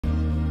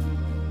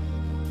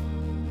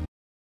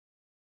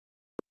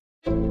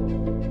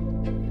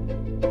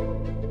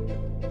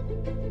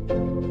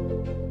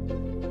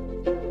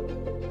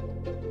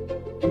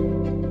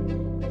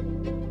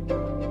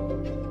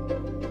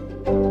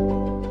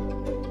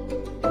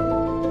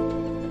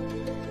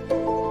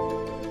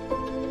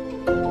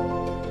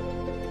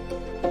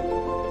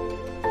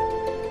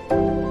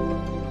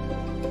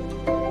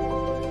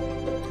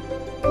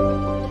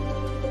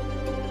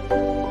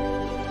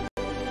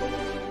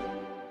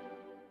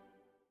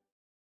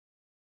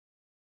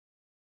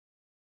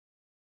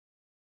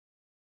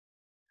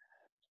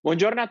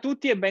Buongiorno a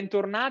tutti e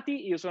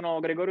bentornati. Io sono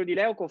Gregorio Di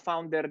Leo,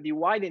 co-founder di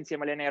Wyde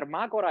insieme a Elena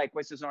Ermacora, e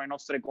queste sono le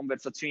nostre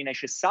conversazioni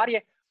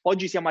necessarie.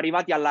 Oggi siamo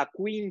arrivati alla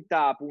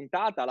quinta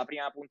puntata. La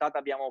prima puntata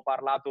abbiamo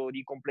parlato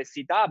di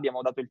complessità,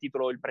 abbiamo dato il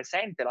titolo Il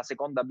presente. La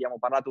seconda abbiamo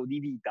parlato di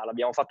vita,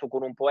 l'abbiamo fatto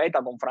con un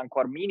poeta, con Franco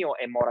Arminio,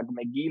 e Morag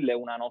McGill,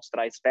 una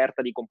nostra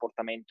esperta di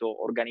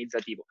comportamento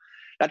organizzativo.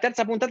 La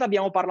terza puntata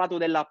abbiamo parlato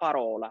della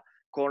parola.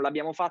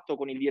 L'abbiamo fatto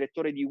con il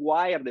direttore di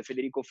Wired,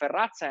 Federico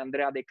Ferrazza, e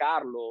Andrea De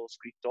Carlo,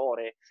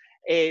 scrittore.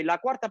 E la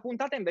quarta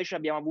puntata invece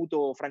abbiamo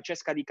avuto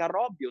Francesca Di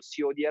Carrobbio,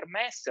 CEO di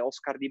Hermès,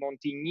 Oscar Di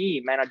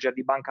Montigny, manager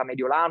di Banca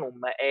Mediolanum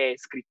e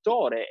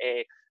scrittore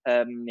e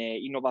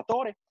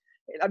innovatore.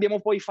 E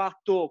l'abbiamo poi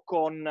fatto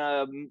con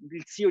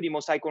il CEO di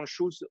Mosaic on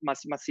Shoes,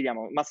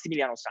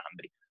 Massimiliano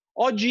Sandri.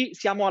 Oggi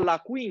siamo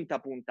alla quinta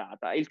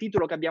puntata e il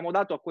titolo che abbiamo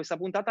dato a questa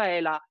puntata è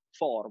la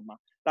forma.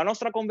 La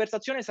nostra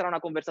conversazione sarà una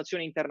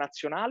conversazione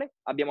internazionale.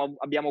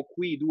 Abbiamo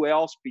qui due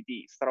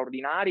ospiti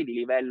straordinari di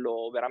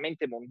livello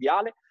veramente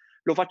mondiale.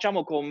 Lo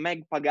facciamo con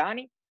Meg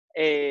Pagani.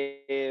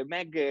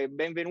 Meg,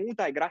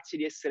 benvenuta e grazie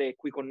di essere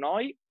qui con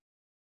noi.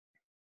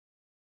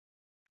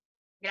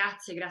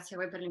 Grazie a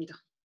voi per l'invito.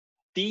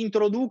 Ti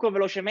introduco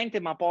velocemente,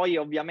 ma poi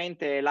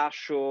ovviamente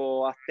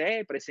lascio a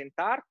te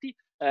presentarti.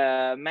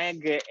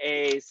 Meg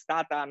è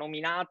stata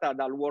nominata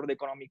dal World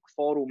Economic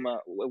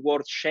Forum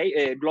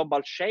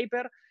Global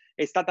Shaper,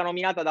 è stata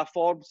nominata da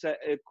Forbes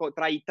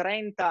tra i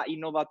 30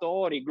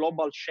 innovatori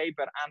Global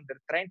Shaper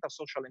Under 30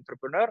 Social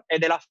Entrepreneur,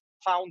 ed è la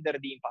founder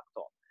di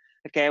Impacton,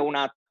 che è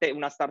una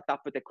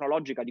startup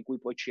tecnologica di cui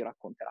poi ci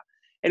racconterà.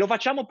 E lo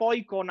facciamo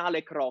poi con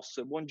Alec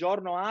Ross.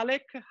 Buongiorno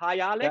Alec.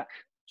 Hi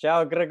Alec.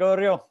 Ciao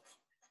Gregorio.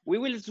 We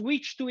will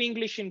switch to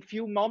English in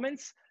few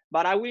moments,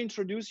 but I will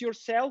introduce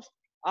yourself.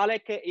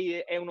 Alec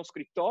è uno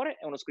scrittore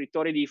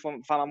di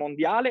fama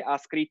mondiale, ha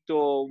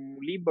scritto un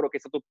libro che è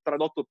stato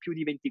tradotto più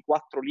di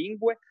 24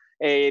 lingue,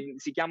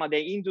 si chiama The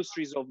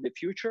Industries of the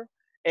Future,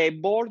 è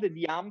board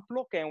di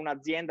Amplo, che è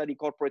un'azienda di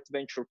corporate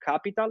venture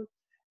capital,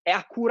 e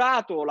ha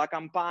curato la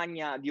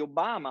campagna di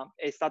Obama,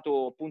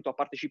 ha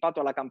partecipato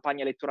alla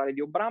campagna elettorale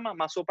di Obama,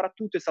 ma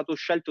soprattutto è stato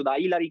scelto da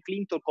Hillary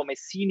Clinton come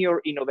Senior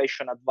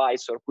Innovation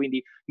Advisor,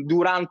 quindi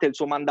durante il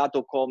suo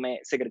mandato come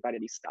segretaria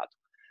di Stato.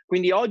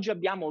 Quindi oggi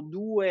abbiamo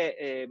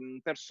due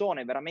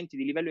persone veramente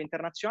di livello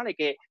internazionale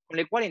con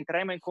le quali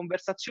entreremo in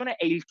conversazione,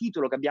 e il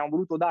titolo che abbiamo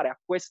voluto dare a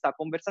questa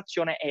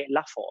conversazione è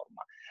La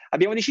forma.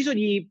 Abbiamo deciso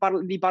di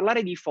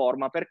parlare di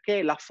forma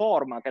perché la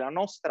forma che la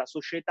nostra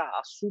società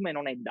assume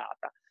non è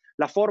data.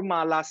 La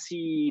forma la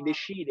si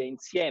decide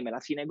insieme, la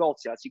si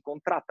negozia, la si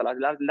contratta,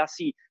 la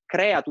si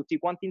crea tutti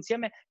quanti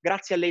insieme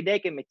grazie alle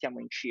idee che mettiamo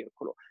in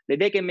circolo. Le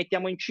idee che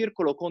mettiamo in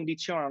circolo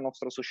condizionano la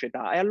nostra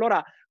società. E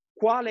allora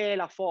quale è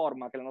la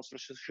forma che la nostra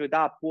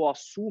società può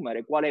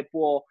assumere, quale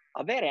può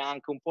avere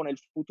anche un po' nel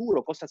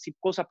futuro,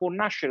 cosa può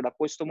nascere da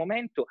questo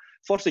momento?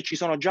 Forse ci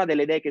sono già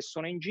delle idee che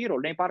sono in giro,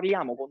 ne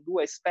parliamo con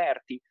due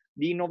esperti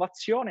di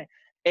innovazione.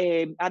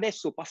 E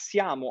adesso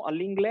passiamo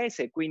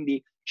all'inglese,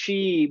 quindi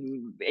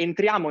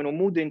entriamo in un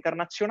mood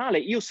internazionale.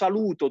 Io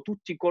saluto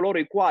tutti coloro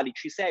i quali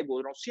ci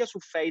seguono sia su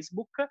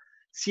Facebook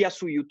sia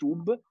su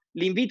YouTube.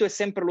 L'invito è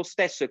sempre lo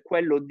stesso, è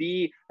quello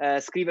di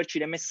scriverci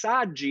dei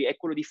messaggi, è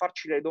quello di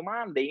farci le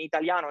domande in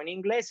italiano e in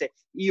inglese.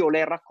 Io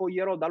le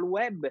raccoglierò dal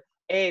web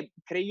e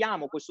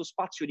creiamo questo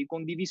spazio di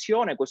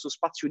condivisione, questo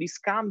spazio di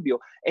scambio,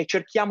 e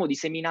cerchiamo di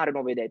seminare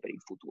nuove idee per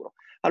il futuro.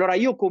 Allora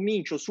io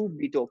comincio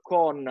subito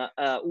con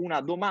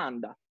una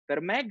domanda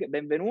per Meg.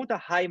 Benvenuta.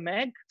 Hi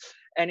Meg.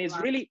 And it's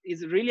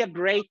really a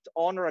great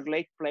honor, a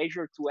great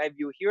pleasure to have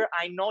you here.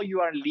 I know you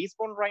are in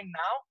Lisbon right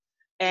now,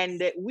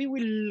 and we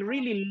will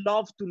really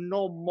love to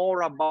know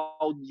more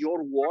about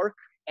your work.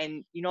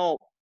 And,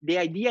 the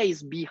idea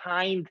is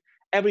behind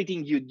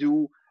everything you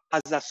do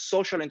as a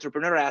social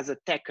entrepreneur, as a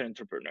tech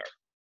entrepreneur.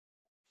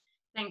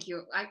 Thank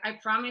you. I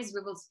promise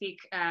we will speak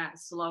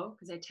slow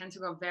because I tend to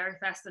go very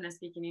fast when I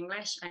speak in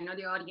English. I know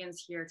the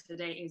audience here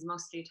today is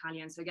mostly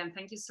Italian. So again,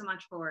 thank you so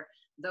much for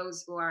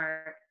those who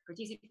are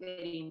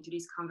participating into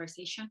this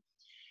conversation.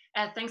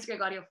 Thanks,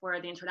 Gregorio,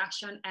 for the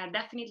introduction.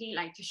 Definitely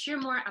like to share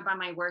more about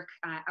my work.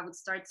 I would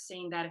start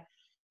saying that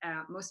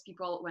most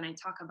people, when I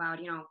talk about,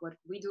 what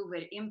we do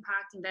with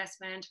impact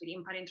investment, with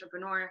impact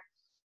entrepreneur,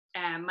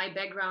 my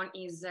background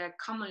is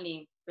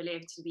commonly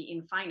believed to be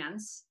in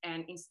finance.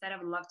 And instead, I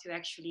would love to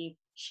actually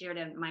share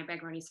that my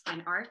background is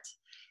fine art,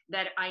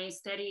 that I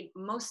studied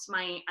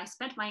I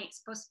spent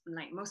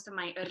most of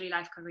my early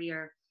life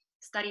career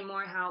study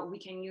more how we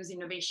can use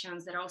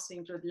innovations that also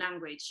include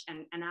language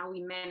and how we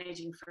manage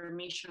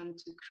information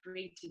to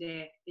create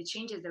the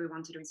changes that we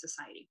want to do in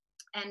society.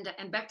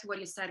 And back to what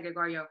you said,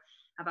 Gregorio,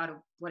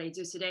 about what I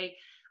do today,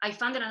 I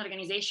founded an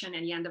organization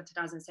at the end of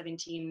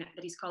 2017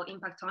 that is called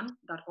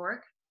Impacton.org,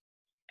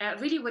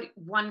 really with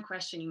one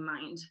question in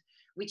mind,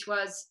 which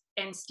was,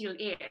 and still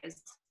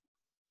is,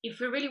 if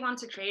we really want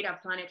to create a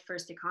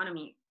planet-first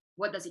economy,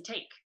 what does it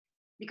take?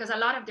 Because a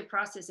lot of the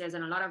processes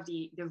and a lot of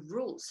the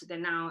rules that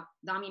now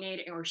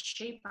dominate or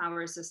shape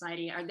our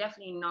society are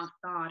definitely not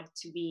thought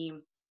to be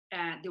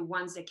the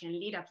ones that can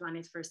lead a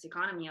planet-first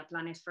economy, a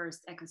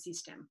planet-first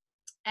ecosystem.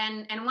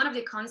 And one of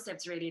the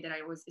concepts really that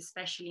I was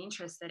especially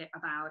interested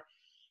about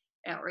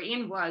or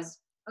in was,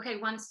 okay,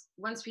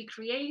 once we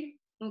create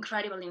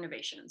incredible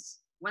innovations,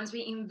 once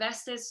we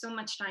invested so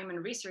much time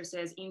and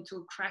resources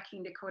into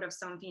cracking the code of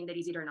something that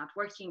is either not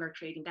working or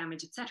creating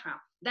damage, etc.,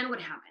 then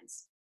what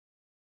happens?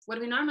 What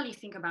we normally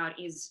think about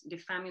is the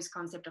famous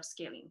concept of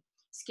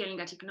scaling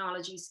a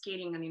technology,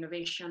 scaling an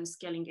innovation,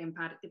 scaling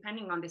impact,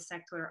 depending on the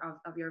sector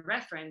of your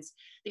reference.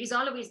 There is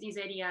always this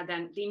idea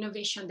that the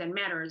innovation that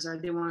matters are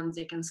the ones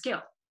that can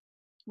scale,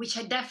 which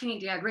I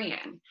definitely agree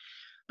in.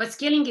 But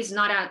scaling is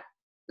not a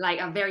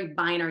very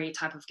binary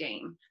type of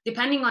game.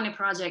 Depending on the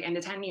project and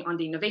depending on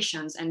the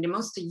innovations, and the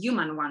most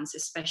human ones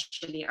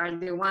especially are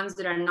the ones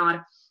that are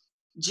not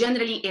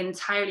generally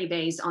entirely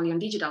based only on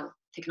digital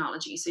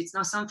technology. So it's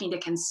not something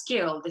that can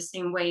scale the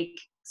same way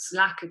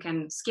Slack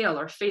can scale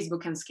or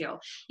Facebook can scale.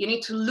 You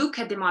need to look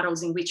at the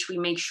models in which we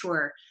make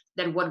sure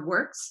that what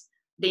works,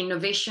 the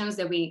innovations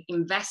that we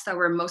invest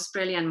our most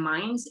brilliant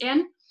minds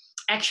in,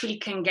 actually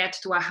can get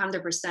to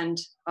 100%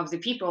 of the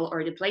people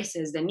or the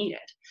places that need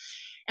it.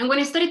 And when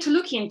I started to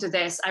look into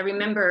this, I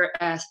remember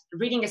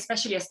reading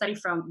especially a study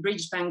from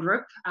Bridgeband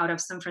Group out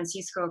of San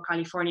Francisco,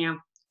 California,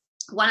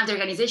 one of the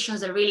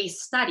organizations that really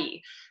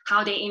study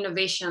how the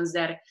innovations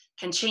that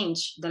can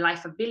change the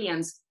life of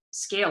billions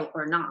scale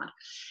or not.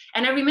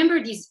 And I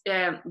remember this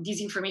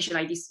information,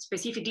 like this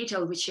specific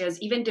detail, which is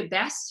even the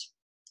best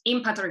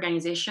impact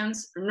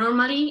organizations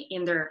normally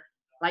in their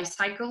life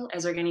cycle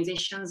as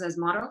organizations, as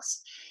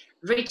models,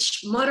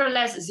 reach more or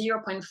less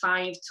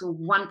 0.5 to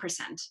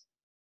 1%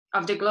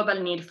 of the global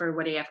need for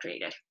what they have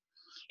created.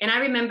 And I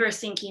remember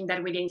thinking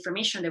that with the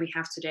information that we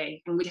have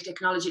today and with the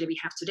technology that we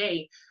have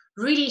today,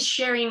 really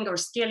sharing or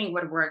scaling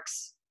what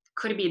works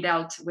could be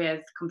dealt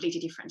with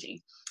completely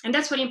differently. And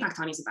that's what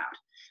Impacton is about.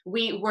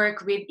 We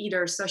work with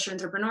either social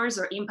entrepreneurs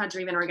or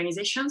impact-driven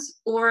organizations,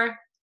 or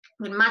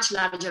with much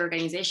larger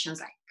organizations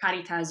like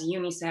Caritas,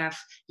 UNICEF,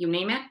 you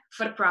name it,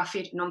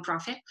 for-profit,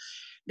 non-profit,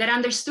 that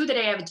understood that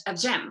they have a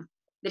gem,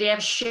 that they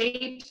have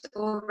shaped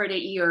over the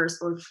years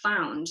or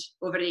found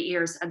over the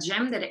years a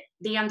gem that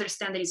they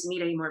understand that is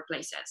needed in more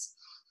places.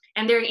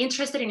 And they're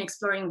interested in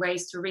exploring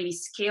ways to really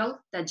scale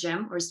that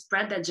gem or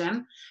spread that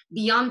gem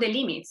beyond the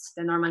limits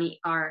that normally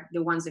are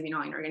the ones that we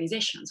know in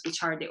organizations,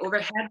 which are the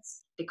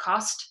overheads, the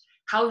cost,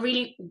 how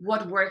really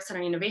what works in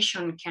an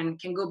innovation can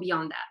go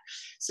beyond that.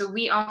 So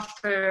we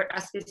offer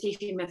a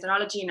specific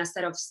methodology and a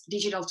set of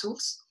digital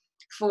tools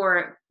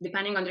for,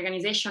 depending on the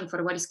organization,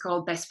 for what is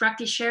called best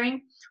practice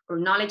sharing or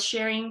knowledge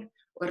sharing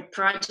or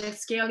project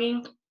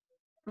scaling.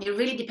 It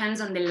really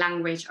depends on the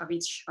language of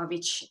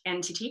each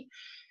entity,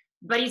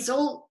 but it's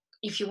all,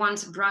 if you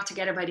want, brought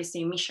together by the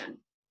same mission.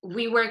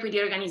 We work with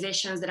the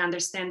organizations that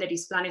understand that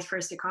this planet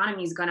first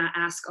economy is gonna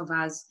ask of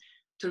us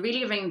to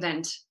really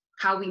reinvent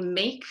how we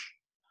make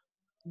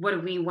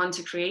what we want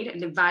to create,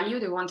 the value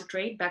they want to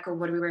create, back of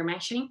what we were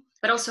mentioning,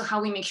 but also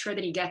how we make sure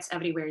that it gets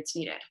everywhere it's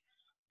needed.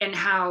 And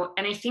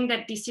I think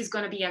that this is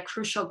gonna be a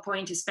crucial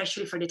point,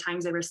 especially for the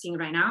times that we're seeing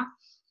right now.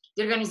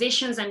 The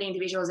organizations and the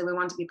individuals that we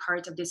want to be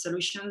part of the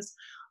solutions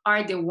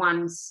are the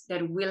ones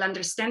that will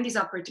understand this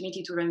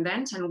opportunity to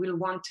reinvent and will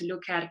want to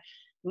look at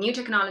new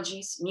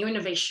technologies, new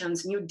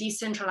innovations, new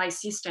decentralized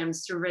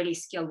systems to really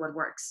scale what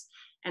works.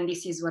 And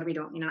this is what we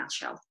do in a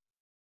nutshell.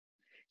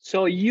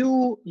 So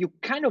you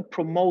kind of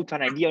promote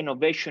an idea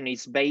innovation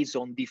is based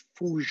on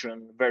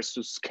diffusion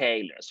versus scale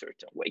in a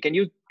certain way. Can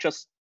you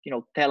just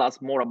tell us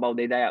more about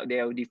the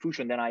idea of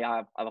diffusion? Then I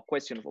have a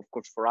question, of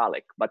course, for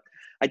Alec. But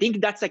I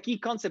think that's a key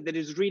concept that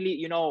is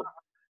really,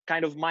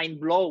 kind of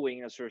mind-blowing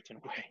in a certain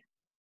way.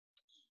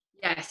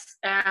 Yes.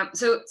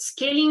 So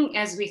scaling,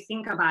 as we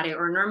think about it,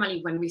 or normally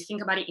when we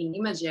think about it in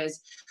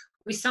images,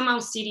 we somehow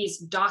see this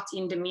dot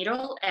in the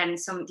middle and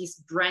these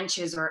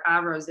branches or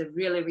arrows that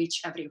really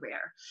reach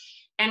everywhere.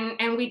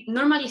 And we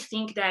normally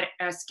think that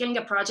scaling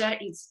a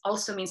project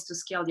also means to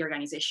scale the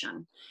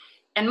organization.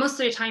 And most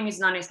of the time, it's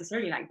not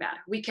necessarily like that.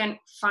 We can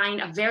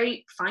find a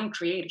very fine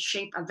creative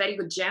shape, a very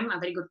good gem, a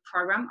very good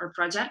program or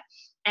project.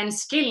 And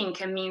scaling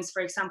can mean,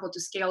 for example, to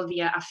scale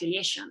via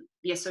affiliation,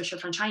 via social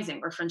franchising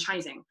or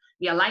franchising,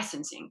 via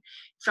licensing.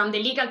 From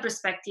the legal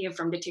perspective,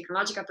 from the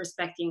technological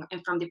perspective,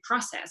 and from the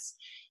process,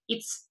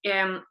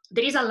 there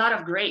is a lot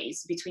of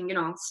grace between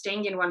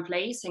staying in one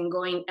place and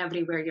going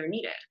everywhere you're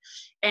needed.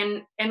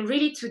 And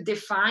really to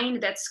define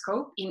that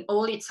scope in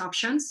all its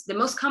options, the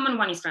most common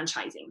one is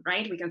franchising,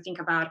 right? We can think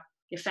about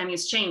the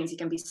famous chains. It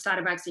can be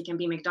Starbucks, it can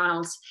be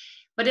McDonald's.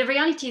 But the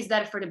reality is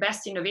that for the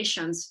best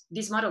innovations,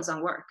 these models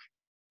don't work.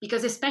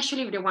 Because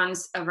especially the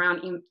ones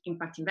around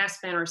impact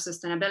investment or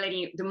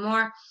sustainability,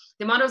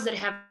 the models that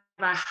have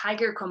a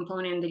higher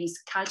component that is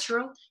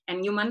cultural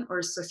and human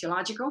or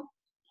sociological,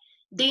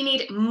 they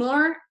need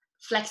more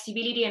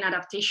flexibility and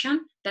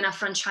adaptation than a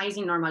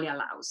franchising normally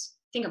allows.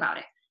 Think about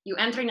it. You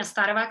enter in a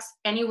Starbucks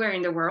anywhere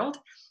in the world,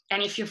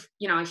 and if you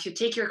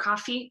take your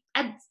coffee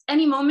at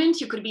any moment,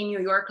 you could be in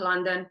New York,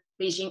 London,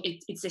 Beijing.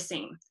 It's the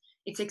same.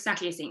 It's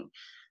exactly the same.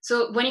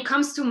 So when it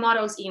comes to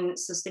models in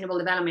sustainable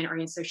development or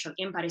in social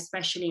impact,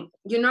 especially,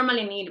 you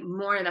normally need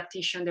more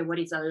adaptation than what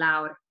is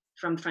allowed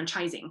from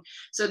franchising.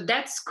 So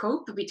that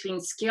scope between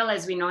skill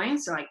as we know it,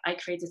 so I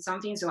created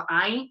something, so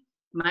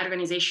my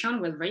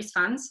organization will raise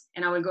funds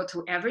and I will go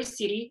to every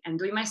city and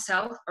do it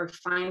myself or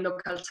find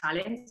local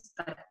talents,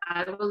 but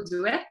I will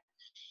do it.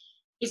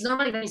 It's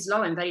normally very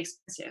slow and very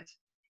expensive.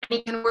 And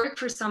it can work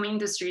for some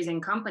industries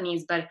and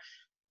companies, but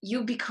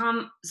you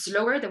become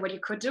slower than what you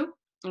could do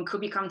and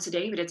could become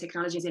today with the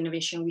technologies and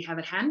innovation we have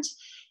at hand.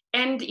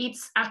 And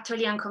it's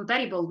actually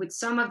incompatible with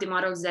some of the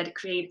models that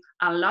create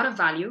a lot of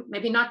value,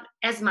 maybe not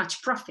as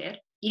much profit.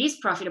 It is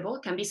profitable,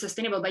 can be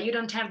sustainable, but you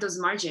don't have those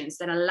margins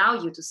that allow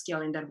you to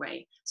scale in that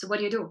way. So what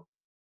do?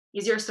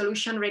 Is your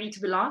solution ready to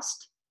be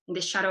lost in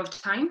the shadow of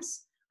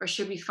times? Or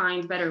should we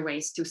find better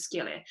ways to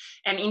scale it?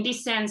 And in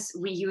this sense,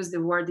 we use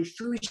the word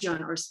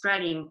diffusion or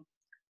spreading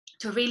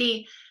to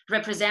really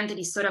represent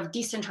these sort of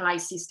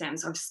decentralized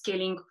systems of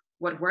scaling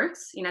what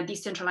works in a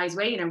decentralized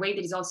way, in a way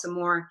that is also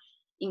more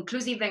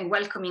inclusive and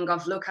welcoming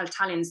of local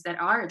talents that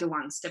are the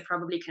ones that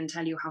probably can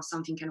tell you how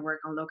something can work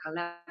on local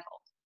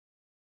level.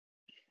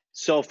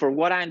 So for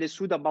what I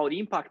understood about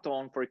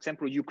Impacton, for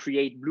example, you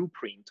create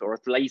blueprint, or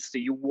at least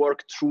you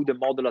work through the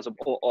model as of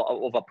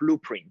a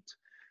blueprint.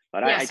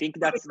 But yes, I think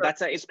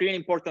it's really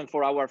important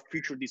for our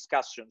future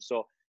discussion.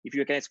 So if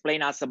you can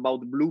explain us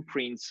about the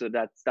blueprints,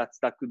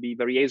 that could be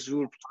very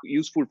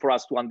useful for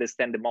us to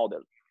understand the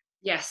model.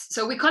 Yes,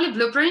 so we call it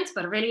blueprints,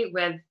 but really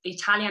with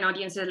Italian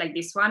audiences like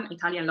this one,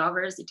 Italian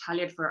lovers,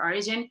 Italian for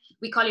origin,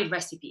 we call it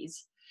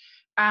recipes.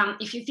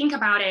 If you think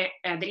about it,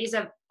 there is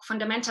a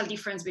fundamental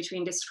difference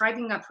between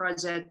describing a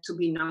project to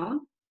be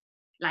known,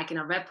 like in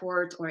a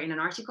report or in an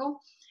article,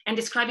 and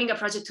describing a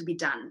project to be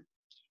done.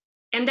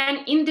 And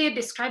then in the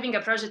describing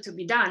a project to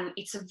be done,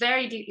 it's a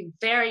very,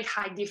 very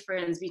high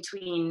difference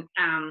between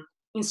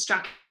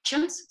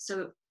instructions.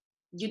 So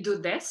you do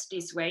this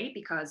way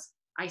because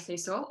I say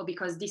so, or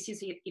because this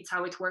is it, it's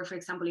how it works, for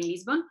example, in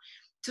Lisbon,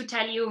 to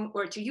tell you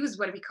or to use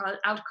what we call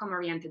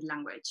outcome-oriented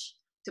language.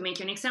 To make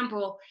you an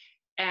example,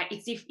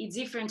 it's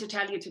different to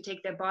tell you to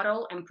take the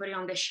bottle and put it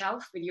on the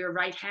shelf with your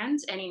right hand,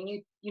 and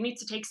you need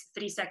to take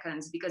 3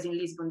 seconds because in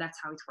Lisbon, that's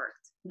how it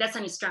worked. That's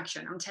an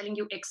instruction. I'm telling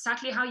you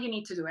exactly how you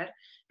need to do it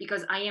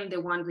because I am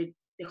the one with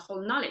the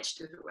whole knowledge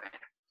to do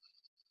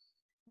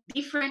it.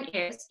 Different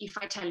is if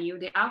I tell you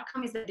the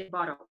outcome is that the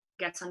bottle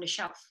gets on the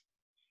shelf.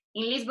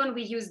 In Lisbon,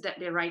 we used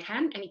the right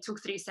hand and it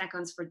took 3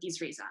 seconds for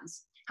these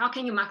reasons. How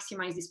can you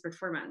maximize this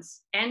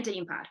performance and the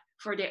impact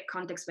for the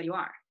context where you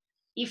are?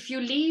 If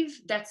you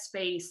leave that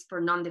space for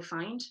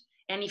non-defined,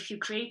 and if you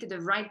create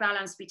the right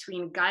balance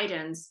between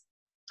guidance,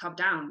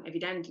 top-down,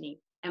 evidently,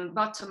 and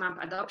bottom-up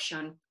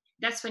adoption,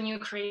 that's when you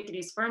create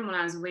these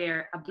formulas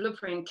where a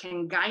blueprint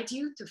can guide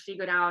you to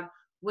figure out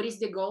what is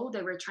the goal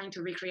that we're trying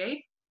to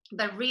recreate,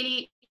 but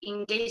really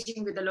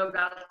engaging with the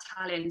local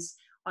talents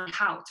on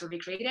how to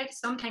recreate it,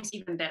 sometimes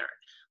even better.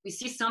 We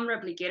see some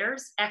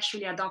replicators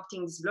actually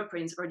adopting these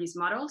blueprints or these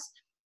models,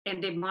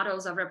 and the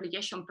models of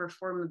replication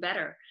perform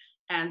better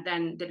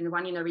than the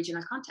one in a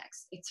regional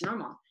context. It's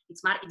normal.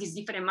 It is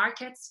different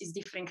markets, it's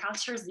different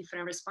cultures,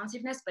 different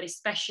responsiveness, but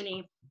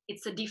especially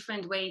it's a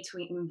different way to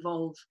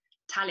involve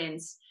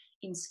talents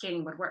in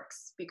scaling what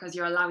works, because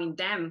you're allowing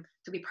them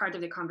to be part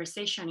of the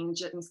conversation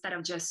instead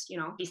of just,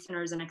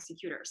 listeners and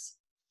executors.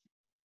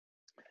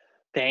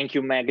 Thank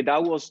you, Meg.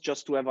 That was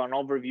just to have an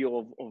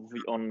overview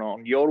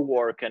on your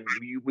work, and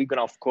we're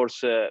gonna, of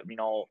course,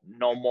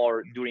 know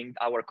more during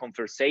our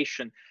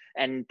conversation.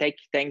 And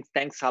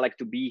thanks, Alec,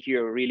 to be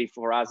here. Really,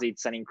 for us,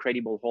 it's an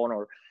incredible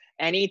honor.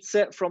 And it's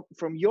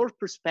from your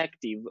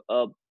perspective.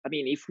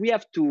 If we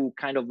have to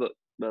kind of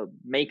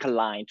make a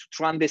line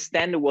to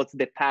understand what's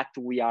the path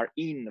we are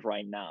in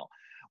right now,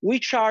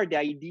 which are the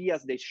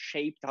ideas that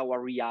shaped our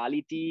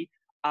reality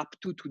up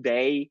to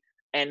today?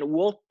 And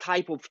what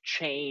type of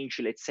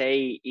change, let's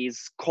say,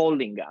 is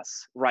calling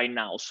us right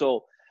now?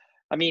 So,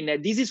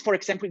 this is, for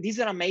example, this is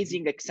an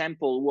amazing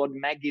example what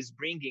Meg is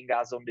bringing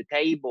us on the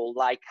table,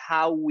 like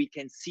how we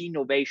can see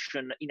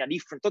innovation in a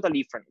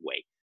totally different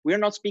way. We're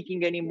not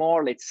speaking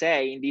anymore, let's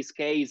say, in this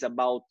case,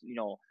 about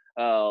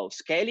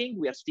scaling.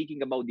 We are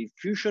speaking about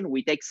diffusion.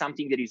 We take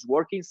something that is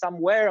working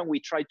somewhere and we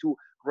try to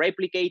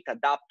replicate,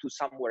 adapt to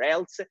somewhere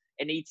else.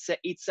 And it's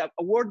a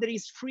world that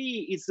is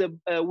free. It's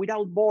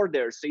without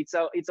borders. It's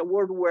a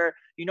world where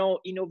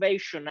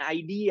innovation,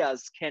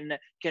 ideas can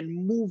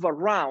move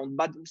around.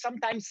 But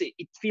sometimes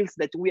it feels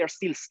that we are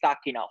still stuck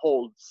in a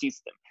old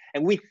system,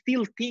 and we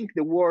still think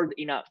the world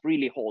in a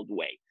really old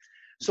way.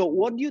 So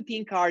what do you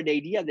think are the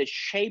ideas that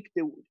shaped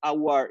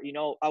our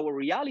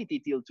reality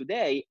till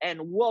today, and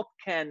what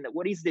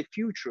is the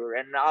future,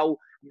 and how,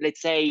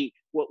 let's say,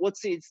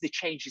 what's the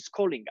changes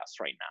calling us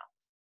right now?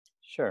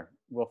 Sure.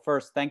 Well,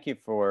 first, thank you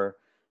for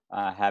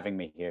having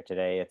me here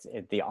today.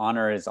 The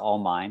honor is all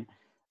mine.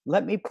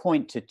 Let me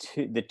point to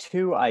the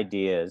two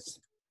ideas,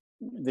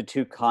 the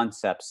two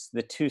concepts,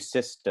 the two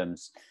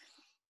systems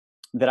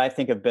that I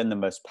think have been the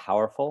most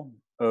powerful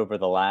over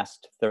the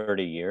last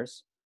 30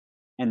 years.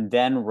 And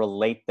then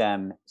relate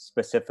them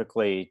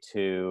specifically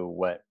to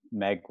what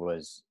Meg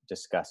was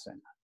discussing.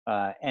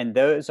 And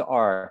those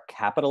are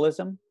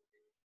capitalism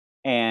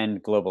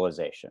and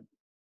globalization.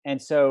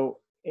 And so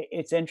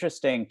it's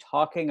interesting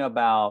talking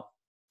about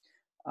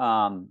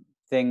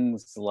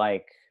things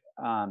like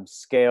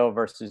scale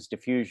versus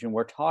diffusion.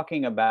 We're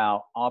talking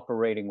about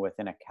operating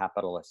within a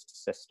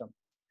capitalist system.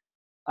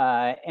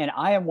 And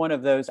I am one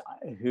of those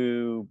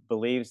who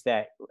believes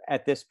that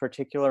at this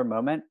particular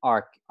moment,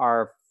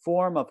 our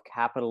form of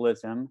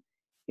capitalism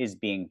is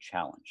being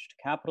challenged.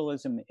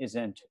 Capitalism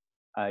isn't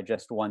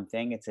just one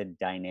thing; it's a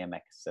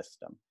dynamic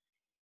system.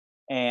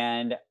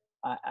 And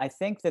I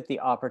think that the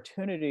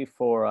opportunity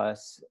for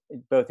us,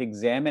 both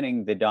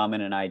examining the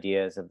dominant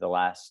ideas of the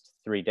last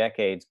 3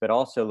 decades, but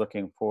also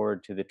looking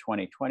forward to the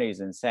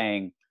 2020s and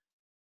saying,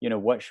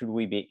 what should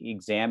we be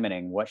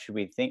examining? What should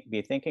we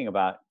be thinking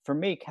about? For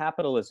me,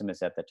 capitalism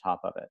is at the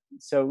top of it.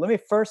 So let me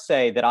first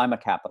say that I'm a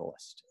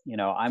capitalist.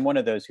 I'm one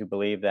of those who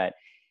believe that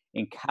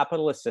in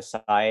capitalist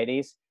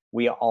societies,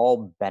 we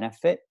all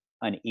benefit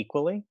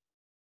unequally.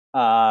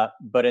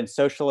 But in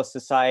socialist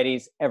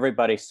societies,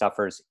 everybody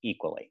suffers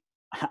equally.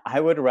 I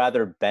would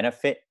rather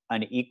benefit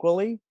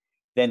unequally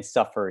than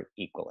suffer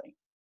equally.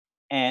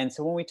 And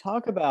so when we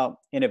talk about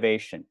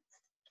innovation,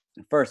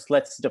 first,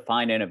 let's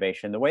define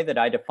innovation. The way that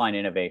I define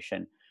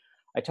innovation,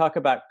 I talk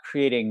about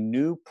creating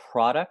new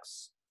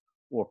products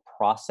or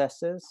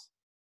processes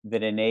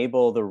that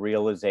enable the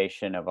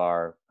realization of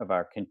our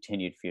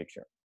continued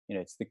future.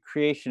 It's the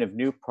creation of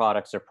new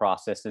products or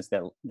processes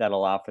that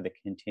allow for the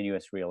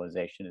continuous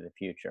realization of the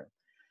future.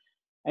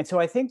 And so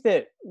I think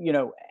that,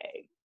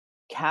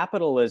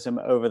 capitalism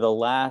over the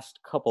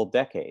last couple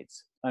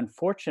decades,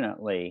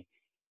 unfortunately,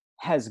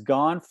 has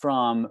gone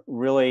from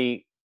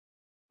really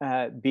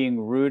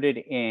being rooted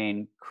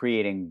in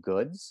creating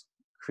goods,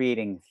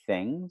 creating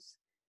things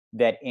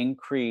that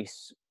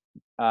increase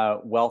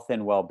wealth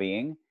and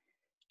well-being,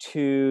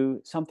 to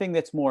something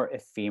that's more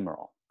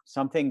ephemeral,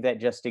 something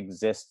that just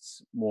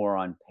exists more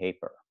on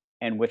paper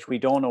and which we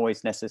don't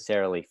always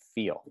necessarily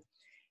feel.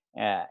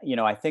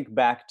 I think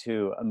back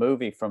to a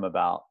movie from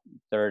about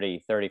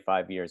 30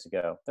 years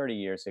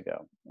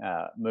ago,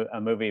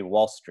 a movie,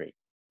 Wall Street,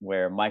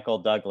 where Michael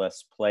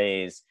Douglas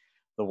plays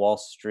the Wall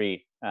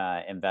Street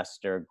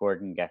investor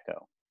Gordon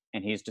Gekko.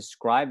 And he's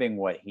describing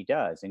what he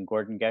does. And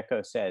Gordon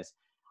Gekko says,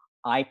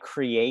 I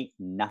create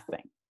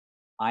nothing.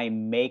 I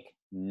make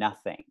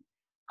nothing.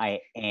 I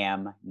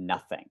am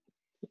nothing.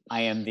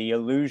 I am the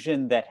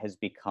illusion that has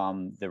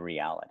become the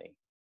reality.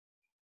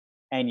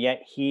 And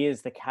yet he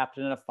is the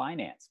captain of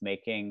finance,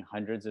 making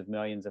hundreds of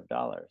millions of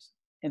dollars.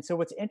 And so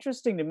what's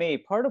interesting to me,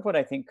 part of what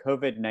I think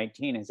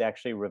COVID-19 has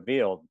actually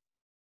revealed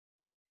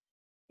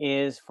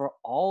is, for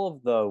all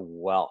of the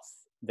wealth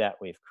that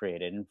we've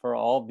created and for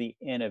all the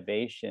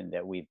innovation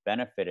that we've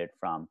benefited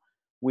from,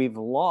 we've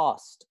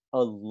lost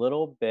a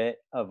little bit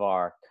of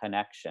our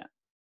connection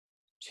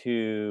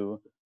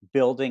to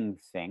building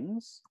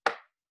things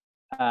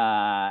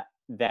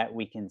that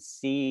we can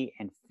see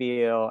and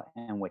feel,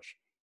 and which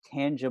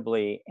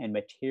tangibly and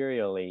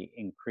materially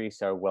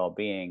increase our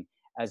well-being,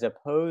 as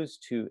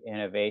opposed to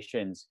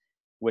innovations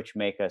which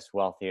make us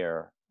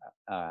wealthier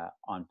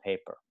on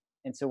paper.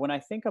 And so when I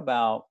think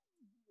about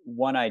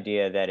one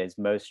idea that has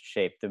most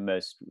shaped the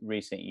most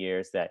recent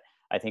years, that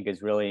I think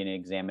is really an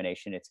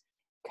examination, it's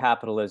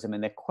capitalism.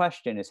 And the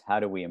question is, how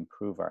do we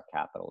improve our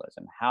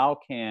capitalism? How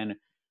can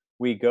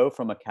we go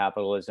from a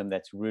capitalism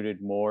that's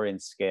rooted more in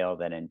scale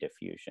than in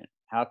diffusion?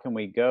 How can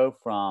we go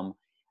from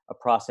a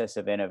process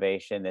of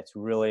innovation that's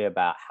really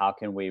about how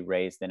can we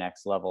raise the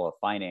next level of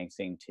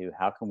financing, to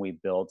how can we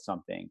build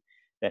something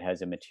that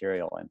has a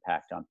material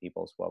impact on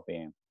people's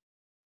well-being?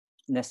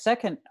 And the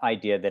second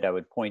idea that I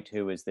would point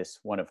to is this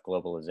one of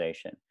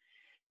globalization.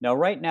 Now,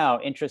 right now,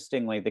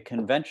 interestingly, the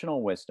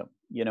conventional wisdom,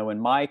 in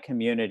my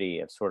community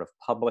of sort of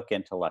public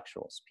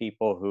intellectuals,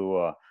 people who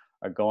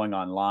are going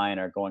online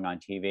or going on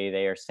TV,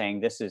 they are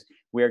saying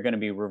we are going to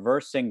be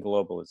reversing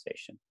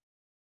globalization.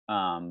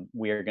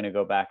 We are going to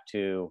go back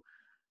to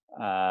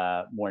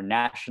more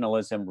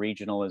nationalism,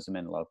 regionalism,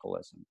 and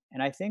localism.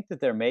 And I think that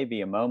there may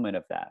be a moment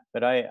of that,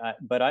 but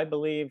I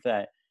believe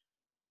that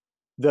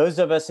those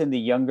of us in the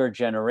younger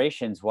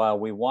generations, while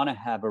we want to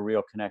have a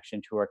real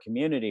connection to our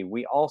community,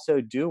 we also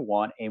do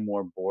want a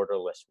more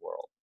borderless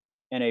world.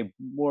 And a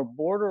more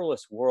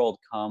borderless world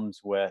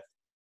comes with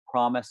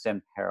promise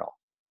and peril.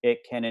 It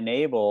can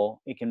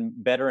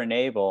better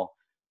enable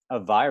a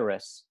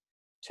virus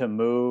to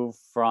move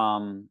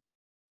from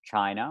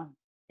China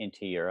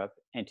into Europe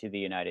and to the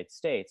United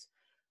States.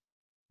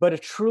 But a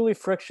truly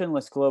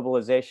frictionless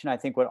globalization, I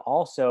think, would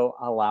also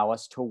allow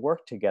us to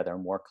work together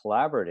more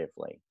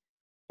collaboratively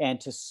and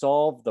to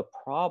solve the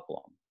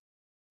problem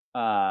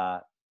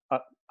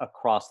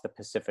across the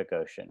Pacific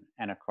Ocean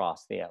and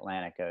across the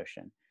Atlantic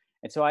Ocean.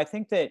 And so I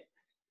think that,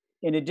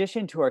 in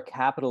addition to our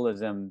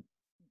capitalism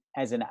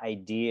as an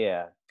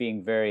idea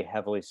being very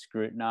heavily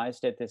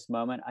scrutinized at this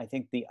moment, I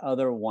think the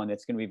other one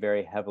that's going to be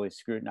very heavily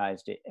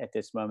scrutinized at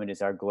this moment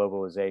is our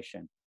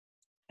globalization.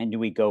 And do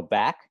we go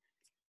back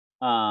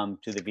to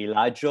the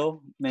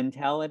villaggio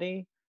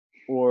mentality,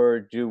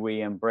 or do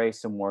we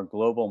embrace a more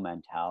global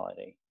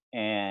mentality?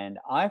 And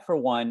I, for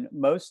one,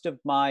 most of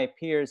my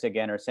peers,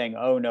 again, are saying,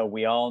 oh, no,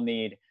 we all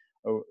need,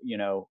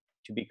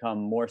 to become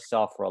more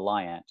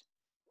self-reliant.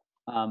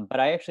 But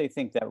I actually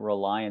think that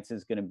reliance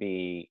is going to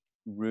be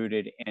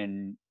rooted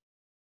in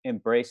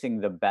embracing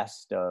the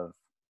best of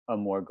a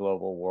more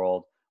global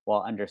world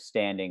while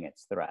understanding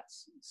its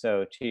threats.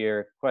 So to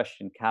your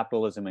question,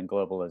 capitalism and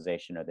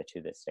globalization are the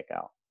two that stick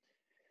out.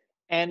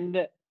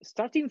 And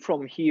starting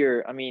from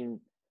here, I mean,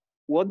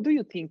 what do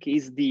you think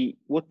is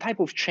what type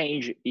of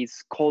change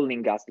is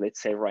calling us,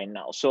 let's say, right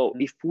now? So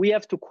if we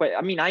have to,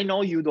 I mean, I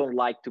know you don't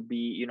like to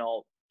be,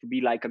 to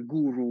be like a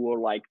guru or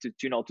like to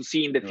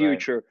see in the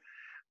future. Right.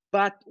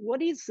 But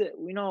what is the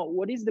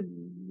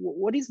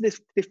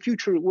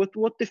future?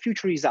 What the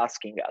future is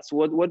asking us?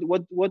 What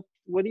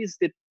is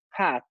the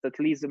path? At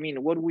least, I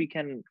mean, what we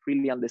can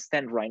really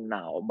understand right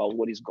now about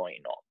what is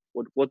going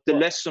on. What the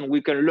lesson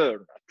we can learn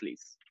at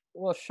least.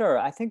 Well, sure.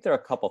 I think there are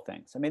a couple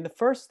things. I mean, the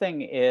first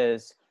thing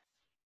is,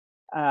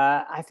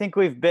 I think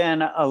we've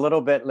been a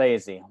little bit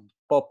lazy,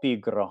 po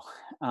pigro,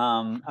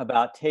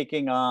 about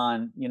taking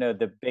on,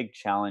 the big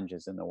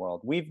challenges in the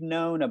world. We've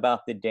known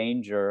about the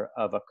danger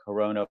of a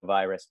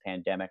coronavirus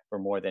pandemic for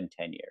more than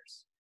 10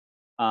 years,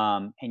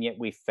 and yet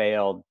we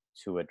failed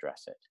to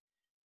address it.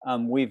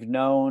 We've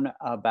known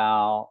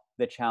about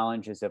the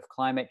challenges of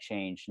climate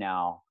change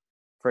now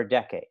for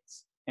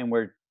decades, and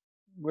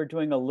we're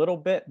doing a little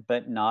bit,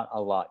 but not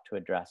a lot to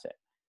address it.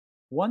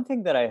 One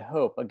thing that I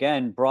hope,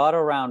 again, brought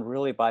around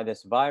really by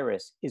this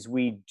virus, is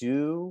we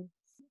do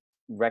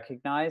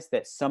recognize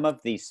that some of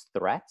these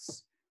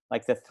threats,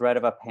 like the threat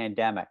of a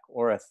pandemic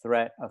or a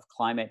threat of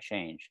climate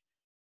change,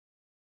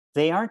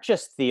 they aren't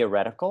just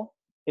theoretical.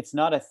 It's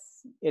not a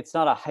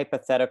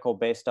hypothetical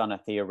based on a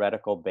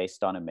theoretical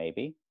based on a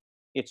maybe.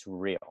 It's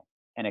real,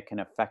 and it can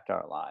affect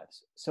our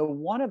lives. So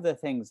one of the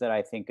things that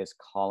I think is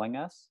calling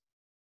us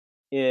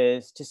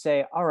is to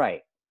say, all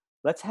right,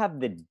 let's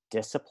have the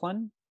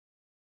discipline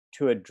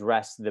to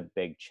address the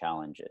big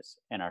challenges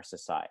in our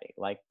society,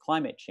 like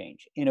climate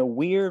change. In a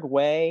weird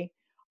way,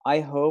 I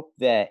hope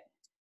that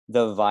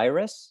the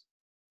virus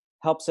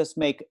helps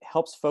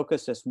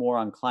focus us more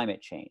on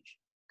climate change,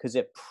 because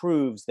it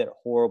proves that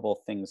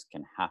horrible things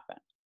can happen.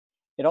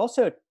 It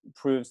also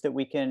proves that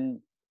we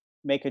can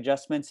make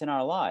adjustments in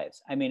our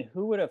lives. I mean,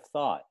 who would have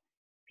thought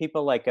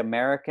people like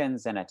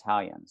Americans and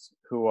Italians,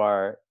 who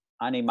are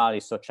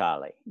animali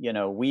sociali,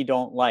 we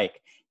don't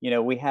like,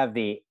 we have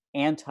the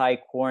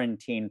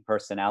anti-quarantine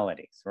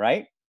personalities,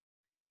 right?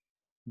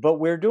 But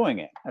we're doing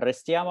it.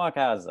 Restiamo a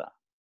casa.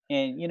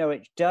 And,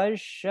 it does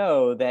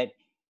show that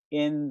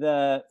in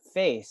the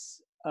face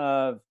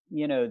of,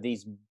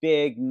 these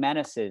big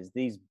menaces,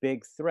 these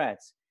big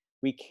threats,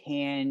 we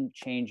can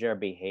change our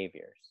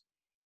behaviors.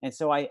 And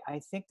so I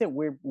think that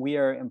we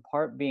are in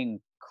part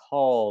being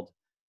called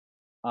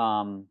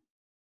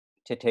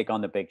to take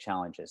on the big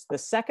challenges. The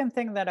second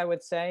thing that I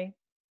would say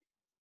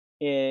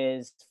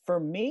is, for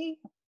me,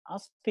 I'll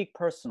speak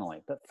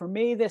personally, but for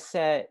me, this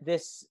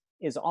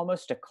is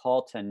almost a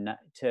call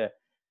to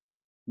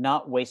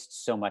not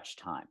waste so much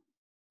time.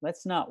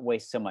 Let's not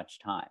waste so much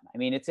time. I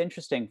mean, it's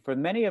interesting. For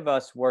many of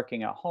us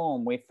working at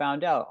home, we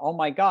found out, oh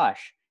my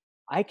gosh,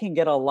 I can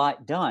get a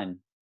lot done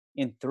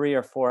in 3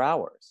 or 4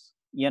 hours.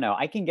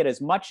 I can get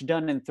as much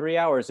done in 3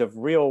 hours of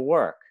real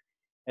work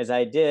as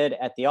I did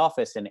at the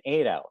office in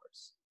 8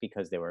 hours,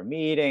 because there were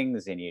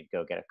meetings and you'd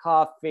go get a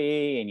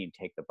coffee and you'd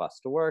take the bus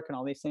to work and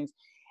all these things.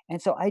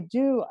 And so I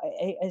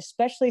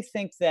especially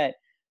think that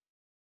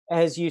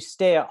as you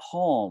stay at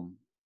home,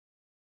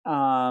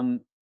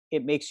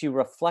 it makes you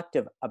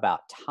reflective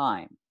about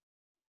time.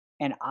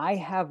 And I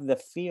have the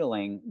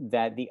feeling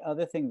that the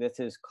other thing this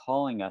is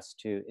calling us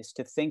to is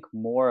to think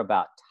more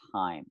about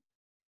time,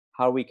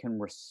 how we can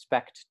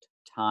respect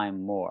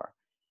time more,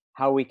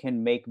 how we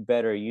can make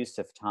better use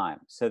of time,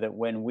 so that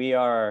when we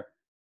are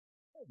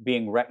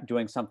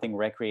doing something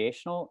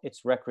recreational,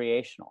 it's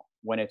recreational.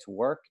 When it's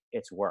work,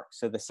 it's work.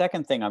 So the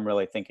second thing I'm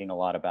really thinking a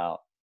lot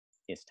about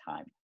is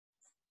time.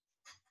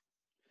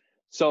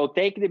 So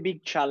take the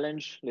big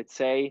challenge, let's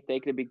say,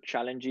 take the big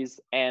challenges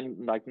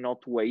and like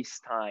not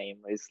waste time.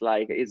 It's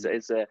like it's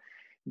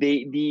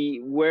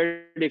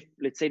where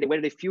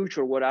the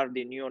future, what are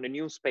the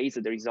new space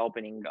that there is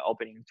opening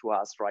to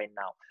us right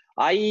now.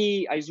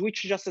 I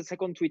switch just a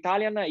second to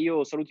Italian.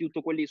 Io saluto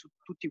tutti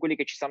quelli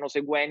che ci stanno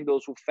seguendo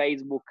su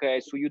Facebook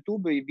e su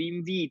YouTube. Vi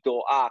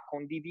invito a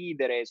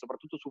condividere,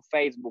 soprattutto su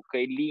Facebook,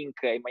 il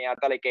link in maniera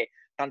tale che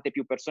tante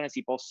più persone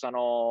si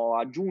possano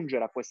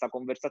aggiungere a questa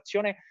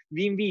conversazione.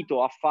 Vi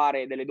invito a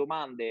fare delle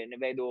domande, ne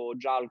vedo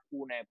già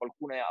alcune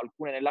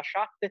nella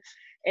chat,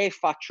 e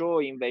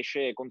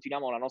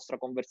continuiamo la nostra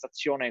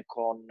conversazione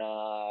con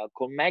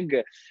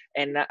Meg.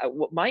 And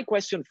my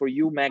question for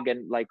you, Meg,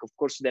 and like, of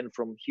course, then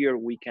from here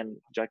we can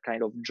just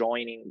kind of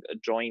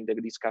join the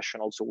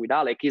discussion also with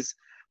Alec, is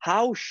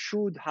how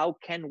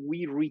can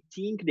we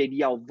rethink the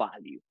idea of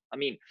value? I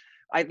mean,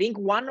 I think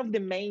one of the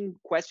main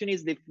question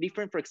is the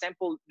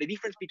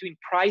difference between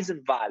price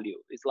and value.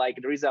 It's like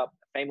there is a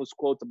famous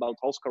quote about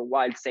Oscar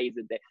Wilde says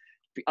that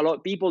a lot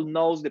of people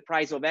knows the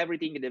price of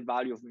everything and the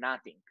value of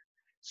nothing.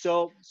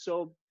 So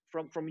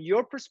from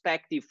your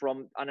perspective,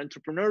 from an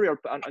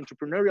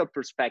entrepreneurial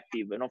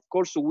perspective, and of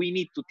course we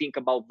need to think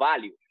about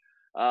value.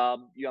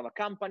 You have a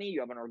company, you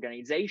have an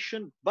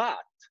organization, but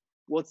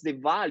what's the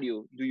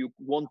value do you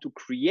want to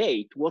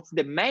create? What's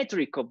the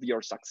metric of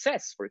your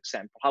success, for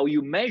example? How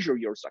you measure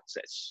your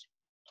success?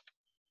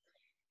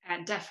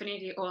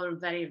 Definitely all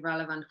very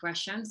relevant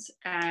questions.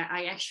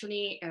 I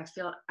actually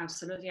feel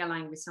absolutely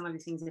aligned with some of the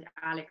things that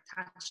Alec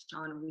touched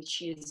on,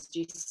 which is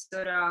this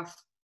sort of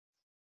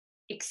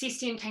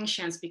existing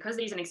tensions, because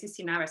there is an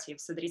existing narrative.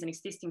 So there is an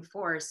existing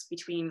force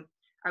between,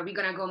 are we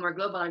going to go more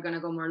global? Are we going to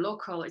go more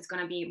local? It's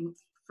going to be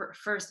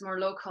first more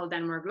local,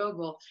 then more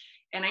global.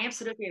 And I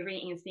absolutely agree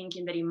in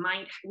thinking that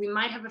we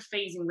might have a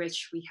phase in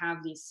which we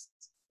have this,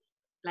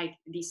 like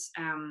this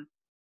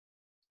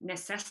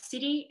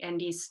necessity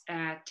and this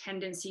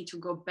tendency to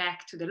go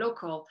back to the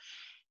local.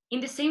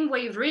 In the same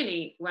way,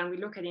 really, when we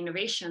look at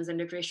innovations and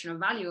the creation of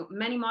value,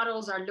 many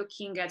models are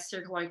looking at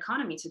circular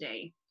economy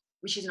today,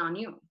 which is not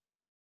new.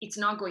 It's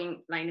not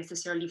going like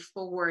necessarily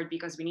forward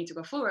because we need to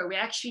go forward. We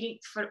actually,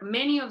 for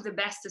many of the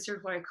best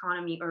circular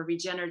economy or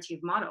regenerative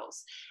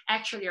models,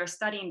 actually are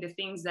studying the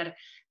things that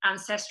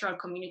ancestral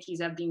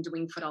communities have been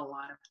doing for a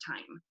lot of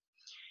time.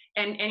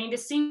 And in the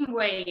same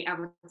way, I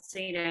would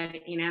say that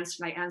in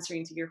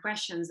answering to your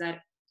questions, that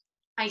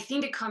I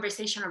think the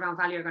conversation around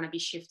value are going to be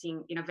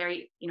shifting in a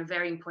very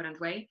important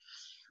way.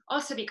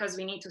 Also because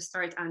we need to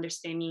start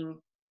understanding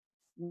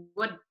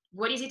what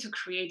is it to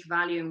create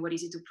value and what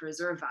is it to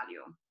preserve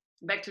value.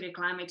 Back to the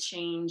climate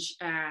change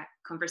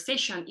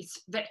conversation, it's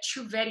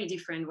two very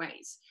different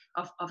ways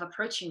of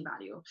approaching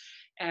value.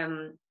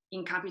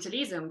 In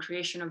capitalism,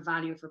 creation of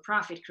value for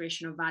profit,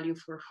 creation of value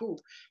for who?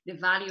 The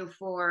value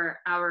for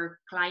our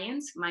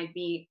clients might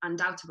be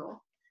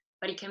undoubtable,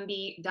 but it can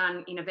be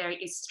done in a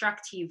very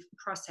extractive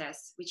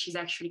process, which is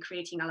actually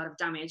creating a lot of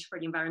damage for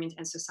the environment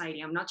and society.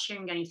 I'm not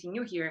sharing anything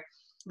new here,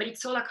 but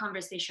it's all a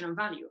conversation on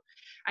value.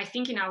 I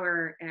think in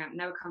our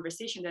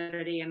conversation the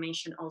other day, I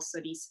mentioned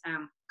also this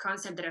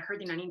concept that I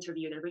heard in an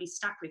interview that really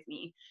stuck with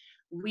me.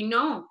 We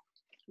know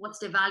what's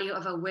the value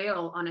of a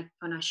whale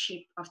on a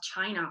ship of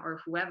China or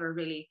whoever,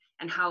 really,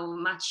 and how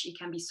much it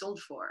can be sold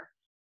for.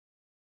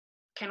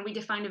 Can we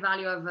define the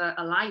value of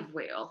a live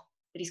whale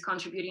that is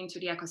contributing to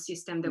the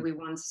ecosystem that we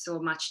want so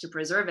much to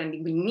preserve and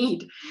we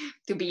need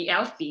to be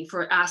healthy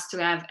for us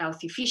to have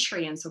healthy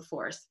fishery and so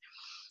forth?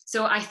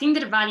 So I think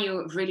that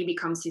value really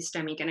becomes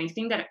systemic. And I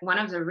think that one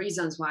of the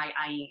reasons why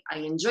I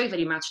enjoy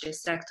very much the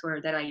sector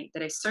that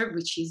I serve,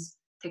 which is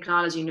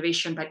technology,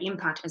 innovation, but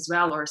impact as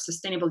well, or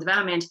sustainable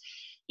development,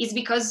 is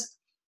because,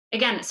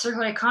 again,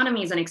 circular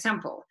economy is an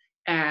example.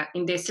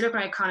 In the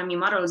circular economy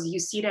models, you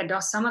see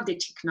that some of the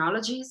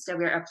technologies that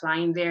we're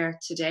applying there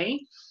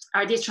today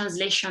are the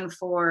translation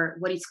for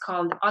what is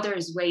called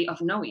others' way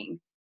of knowing.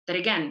 That,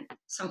 again,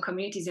 some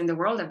communities in the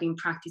world have been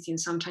practicing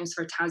sometimes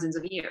for thousands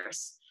of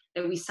years.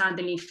 That we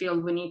suddenly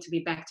feel we need to be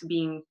back to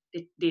being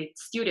the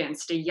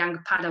students, the young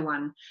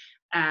Padawan,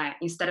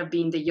 instead of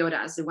being the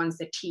Yodas, the ones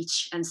that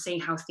teach and say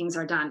how things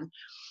are done.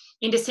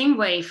 In the same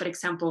way, for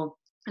example,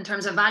 in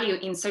terms of value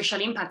in social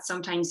impact,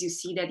 sometimes you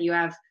see that you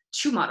have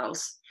two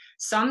models.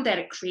 Some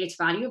that create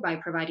value by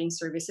providing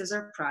services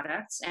or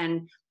products,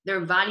 and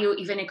their value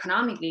even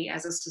economically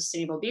as a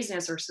sustainable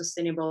business or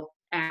sustainable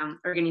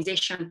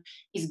organization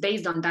is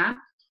based on that.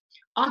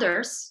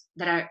 Others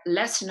that are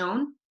less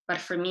known, but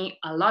for me,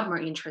 a lot more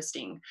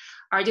interesting,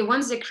 are the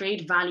ones that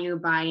create value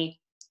by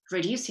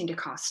reducing the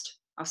cost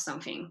of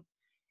something.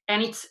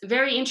 And it's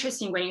very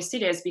interesting when you see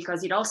this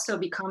because it also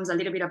becomes a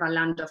little bit of a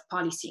land of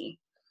policy.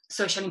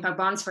 Social impact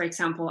bonds, for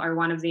example, are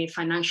one of the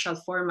financial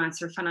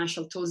formats or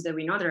financial tools that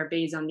we know that are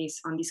based on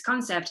this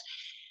concept.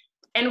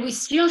 And we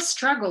still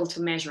struggle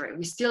to measure it.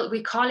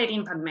 We call it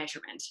impact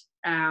measurement.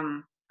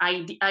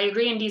 I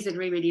agree and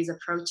disagree with this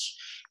approach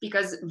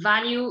because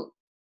value,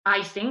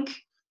 I think,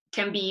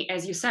 can be,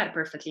 as you said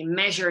perfectly,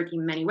 measured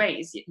in many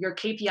ways. Your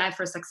KPI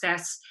for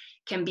success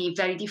can be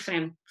very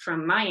different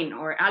from mine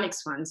or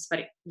Alec's ones,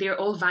 but they're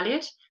all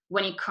valid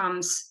when it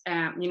comes,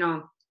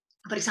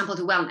 for example,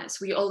 to wellness.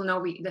 We all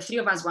know the three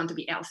of us want to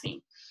be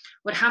healthy.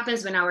 What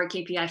happens when our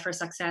KPI for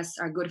success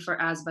are good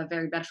for us, but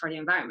very bad for the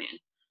environment?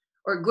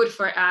 Or good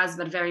for us,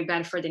 but very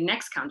bad for the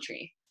next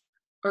country?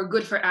 Or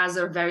good for us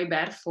or very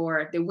bad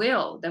for the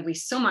whale that we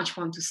so much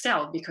want to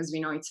sell because we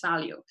know its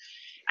value?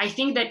 I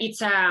think that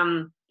it's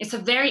a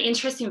very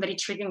interesting, very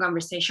triggering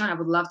conversation. I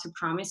would love to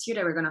promise you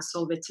that we're going to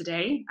solve it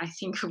today. I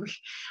think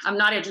I'm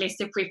not at least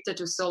equipped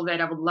to solve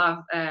it. I would love,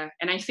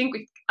 and I think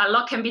a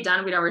lot can be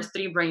done with our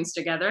three brains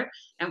together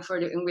and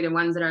with the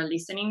ones that are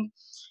listening.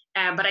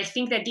 But I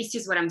think that this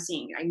is what I'm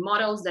seeing, like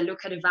models that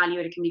look at the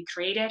value that can be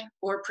created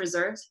or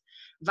preserved,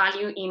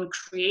 value in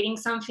creating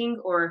something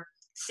or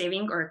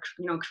saving or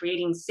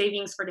creating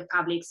savings for the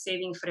public,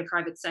 saving for the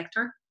private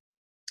sector,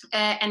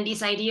 and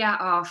this idea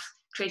of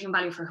creating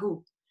value for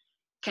who?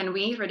 Can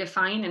we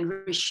redefine and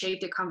reshape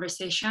the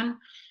conversation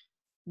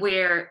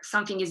where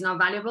something is not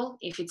valuable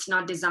if it's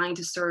not designed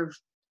to serve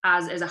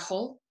us as a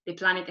whole, the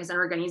planet as an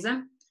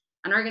organism?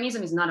 An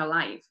organism is not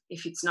alive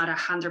if it's not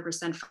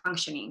 100%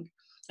 functioning.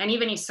 And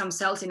even if some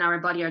cells in our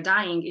body are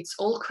dying, it's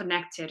all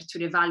connected to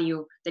the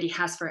value that it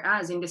has for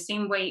us, in the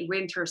same way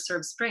winter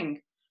serves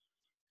spring.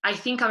 I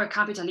think our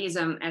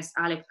capitalism, as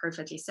Alec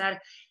perfectly said,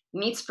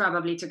 needs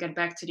probably to get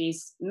back to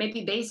these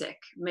maybe basic,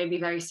 maybe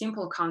very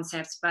simple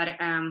concepts, but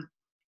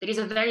there is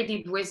a very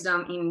deep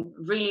wisdom in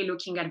really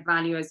looking at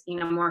values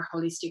in a more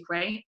holistic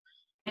way,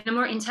 in a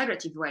more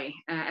integrative way.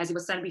 As it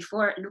was said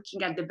before,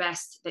 looking at the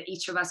best that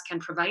each of us can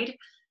provide,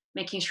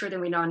 making sure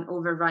that we don't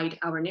override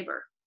our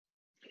neighbor.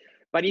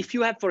 But if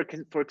you have,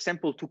 for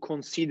example, to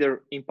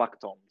consider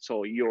Impacton,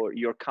 so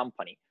your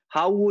company,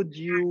 how would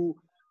you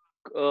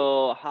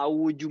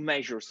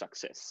measure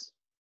success?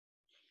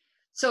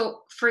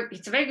 So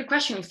it's a very good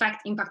question. In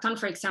fact, Impacton,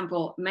 for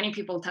example, many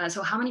people tell us,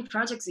 so how many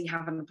projects do you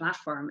have on the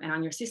platform and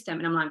on your system?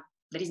 And I'm like,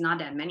 there is not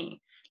that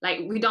many. Like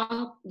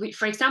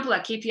for example, a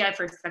KPI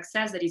for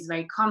success that is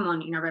very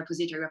common in a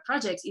repository of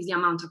projects is the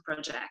amount of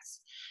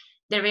projects.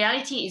 The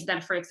reality is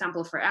that, for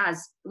example, for us,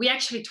 we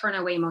actually turn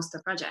away most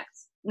of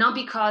projects, not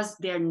because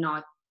they're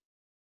not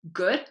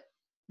good,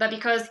 but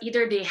because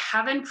either they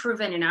haven't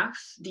proven enough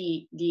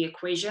the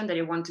equation that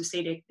they want to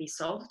say they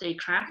solved, they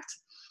cracked,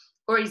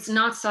 or it's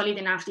not solid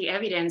enough the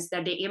evidence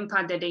that the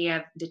impact that they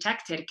have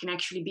detected can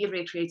actually be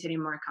recreated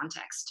in more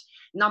context,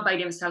 not by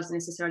themselves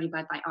necessarily,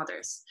 but by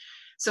others.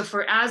 So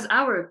for us,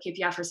 our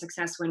KPI for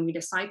success when we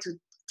decide to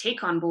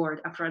take on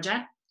board a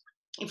project,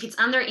 if it's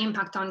under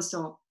Impacton,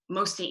 so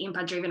mostly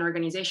impact-driven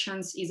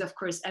organizations, is of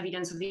course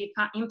evidence of the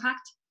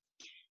impact.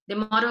 The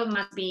model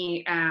must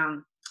be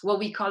what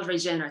we call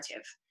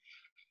regenerative.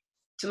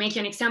 To make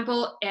an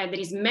example, there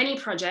is many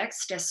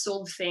projects that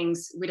solve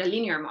things with a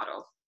linear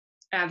model,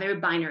 very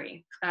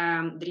binary.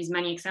 There is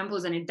many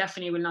examples, and it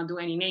definitely will not do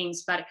any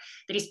names, but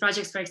there is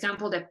projects, for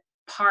example, that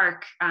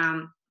park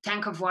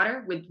tank of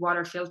water with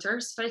water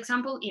filters, for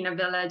example, in a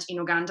village in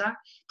Uganda,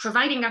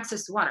 providing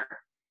access to water.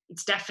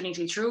 It's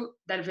definitely true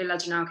that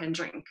village now can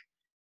drink.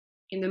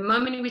 In the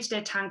moment in which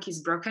that tank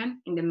is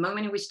broken, in the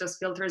moment in which those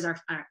filters are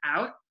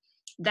out,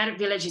 that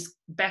village is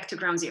back to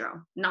ground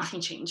zero. Nothing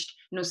changed.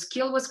 No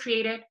skill was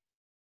created.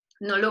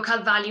 No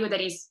local value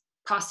that is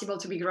possible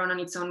to be grown on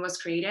its own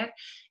was created.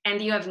 And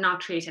you have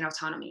not created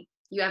autonomy.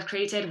 You have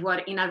created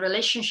what in a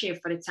relationship,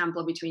 for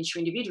example, between two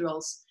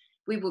individuals,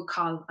 we would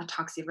call a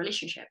toxic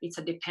relationship. It's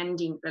a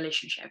depending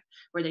relationship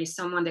where there is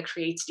someone that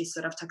creates this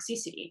sort of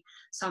toxicity,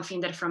 something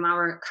that from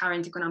our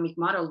current economic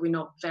model, we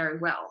know very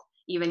well,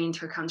 even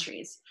inter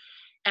countries.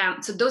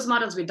 So those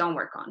models we don't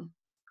work on.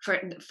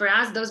 For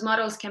us, those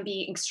models can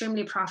be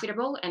extremely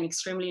profitable and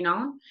extremely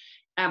known,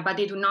 but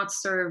they do not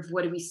serve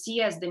what we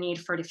see as the need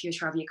for the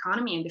future of the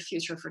economy and the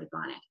future for the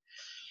planet.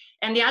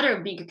 And the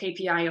other big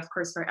KPI, of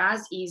course, for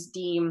us is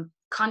the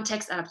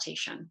context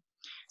adaptation.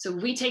 So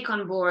we take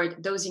on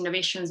board those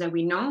innovations that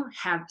we know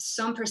have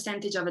some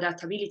percentage of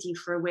adaptability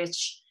for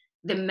which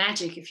the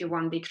magic, if you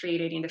want, they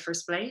created in the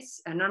first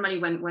place. And normally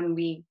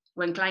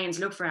when clients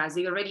look for us,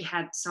 they already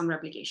had some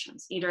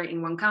replications, either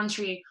in one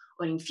country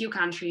or in few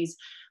countries,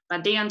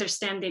 but they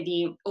understand that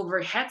the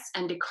overheads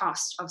and the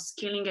cost of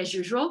scaling as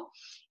usual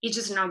is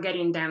just not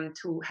getting them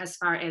to as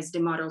far as the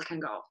model can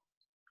go.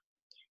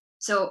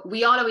 So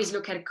we always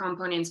look at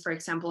components, for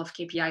example, of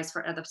KPIs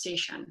for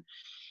adaptation.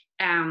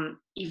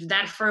 If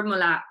that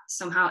formula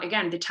somehow,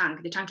 again, the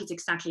tank is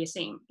exactly the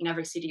same in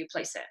every city you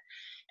place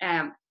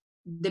it.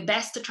 The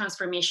best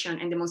transformation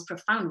and the most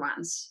profound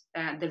ones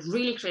that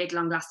really create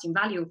long-lasting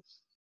value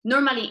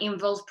normally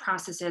involve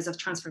processes of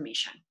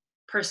transformation,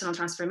 personal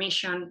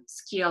transformation,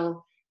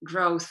 skill,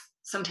 growth,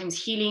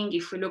 sometimes healing.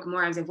 If we look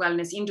more at the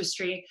wellness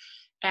industry,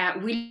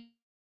 we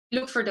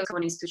look for those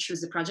components to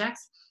choose the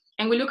projects.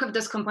 And we look at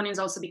those components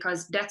also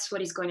because that's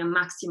what is going to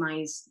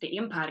maximize the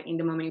impact in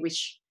the moment in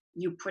which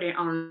you put it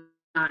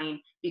online,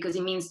 because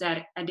it means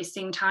that at the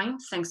same time,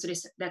 thanks to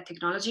that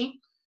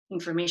technology,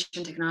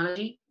 information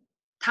technology,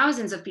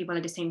 thousands of people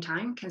at the same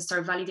time can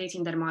start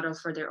validating that model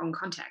for their own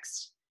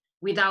context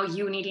without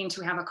you needing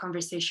to have a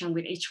conversation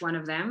with each one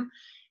of them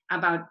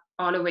about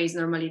always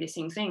normally the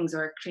same things,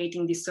 or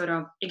creating this sort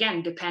of,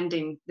 again,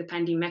 depending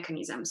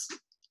mechanisms.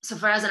 So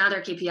for us,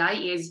 another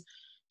KPI is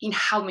in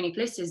how many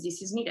places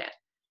this is needed,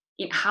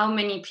 in how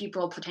many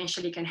people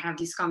potentially can have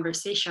this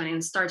conversation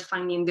and start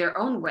finding their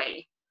own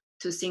way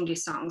to sing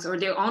these songs, or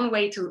their own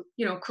way to,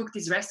 cook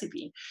this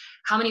recipe.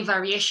 How many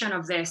variation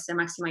of this and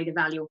maximize the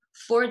value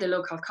for the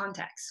local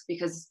context?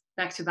 Because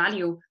back to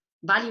value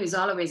is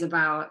always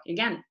about,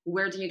 again,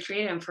 where do you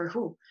create and for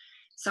who?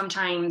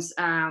 Sometimes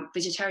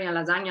vegetarian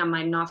lasagna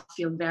might not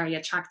feel very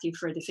attractive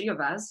for the three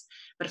of us,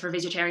 but for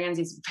vegetarians,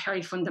 it's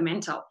very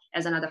fundamental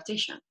as an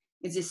adaptation.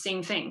 It's the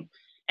same thing.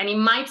 And it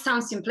might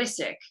sound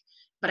simplistic,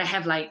 but I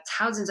have like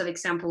thousands of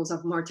examples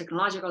of more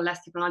technological,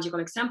 less technological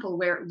example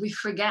where we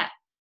forget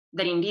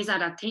that in these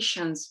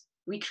adaptations,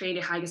 we create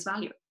the highest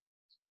value.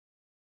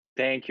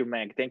 Thank you,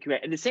 Meg. Thank you.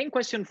 And the same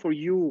question for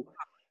you,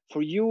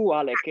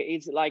 Alec,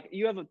 is like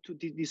you have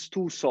these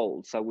two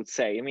souls, I would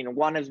say. I mean,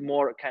 one is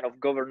more kind of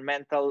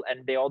governmental,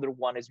 and the other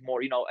one is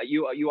more,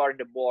 you are in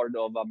the board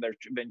of a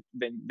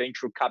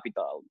venture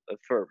capital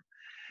firm.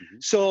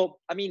 So,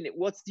 I mean,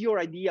 what's your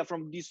idea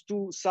from these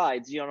two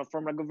sides? You know,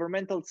 from a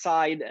governmental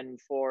side and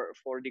for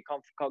the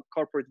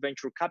corporate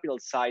venture capital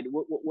side,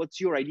 what's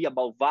your idea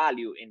about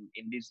value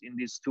in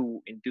these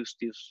two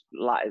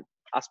life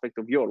aspect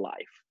of your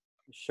life?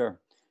 Sure.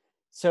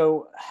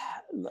 So,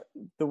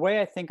 the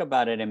way I think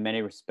about it in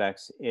many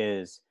respects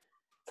is,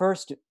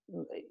 first,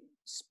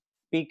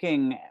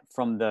 speaking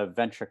from the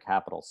venture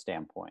capital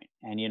standpoint.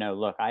 And, you know,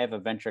 look, I have a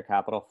venture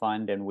capital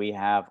fund and we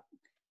have,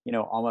 you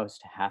know,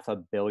 almost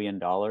 $500 million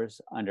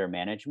under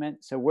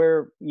management. So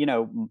we're, you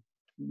know,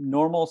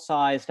 normal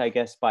sized, I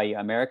guess, by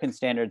American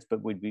standards,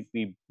 but we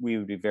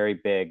would be very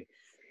big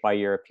by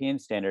European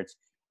standards.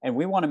 And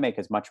we want to make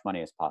as much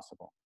money as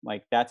possible.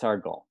 Like, that's our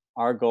goal.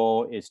 Our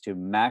goal is to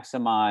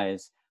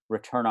maximize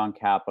return on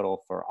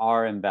capital for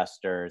our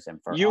investors and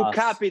for you us.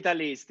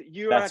 Capitalist.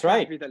 That's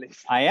right.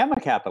 Capitalist. I am a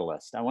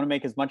capitalist. I want to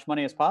make as much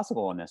money as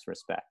possible in this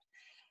respect.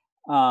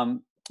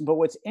 But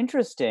what's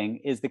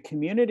interesting is the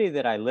community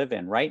that I live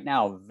in right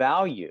now,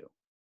 value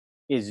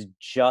is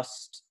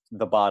just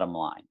the bottom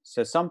line.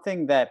 So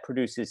something that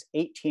produces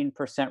 18%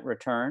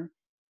 return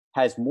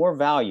has more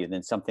value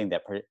than something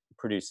that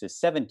produces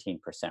 17%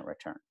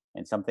 return.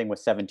 And something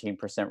with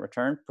 17%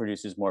 return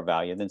produces more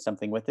value than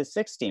something with a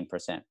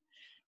 16%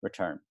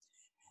 return.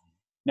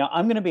 Now,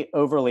 I'm going to be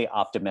overly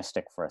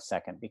optimistic for a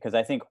second because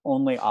I think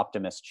only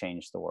optimists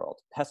change the world.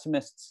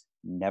 Pessimists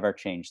never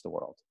change the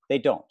world. They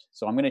don't.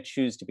 So I'm going to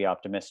choose to be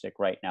optimistic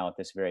right now at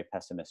this very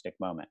pessimistic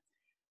moment.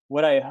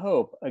 What I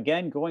hope,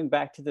 again, going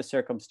back to the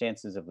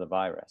circumstances of the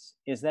virus,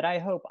 is that I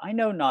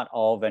know not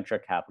all venture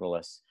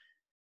capitalists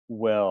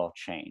will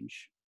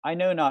change. I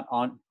know not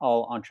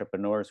all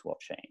entrepreneurs will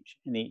change.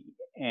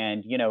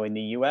 And you know, in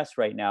the US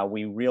right now,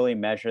 we really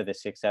measure the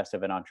success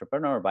of an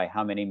entrepreneur by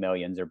how many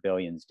millions or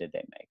billions did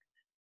they make.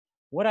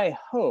 What I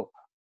hope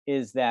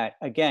is that,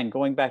 again,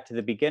 going back to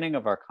the beginning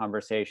of our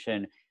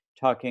conversation,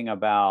 talking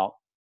about,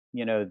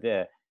 you know,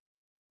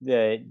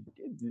 the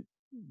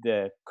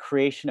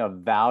creation of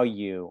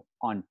value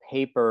on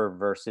paper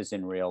versus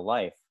in real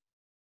life,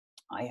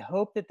 I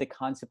hope that the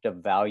concept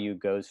of value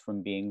goes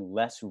from being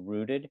less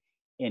rooted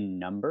in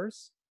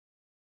numbers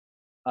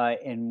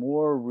and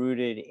more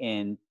rooted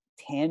in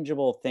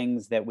tangible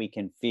things that we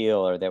can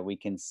feel or that we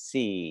can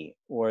see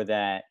or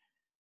that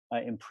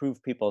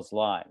improve people's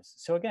lives.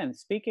 So again,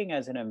 speaking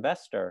as an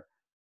investor,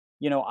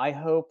 you know, I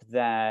hope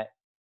that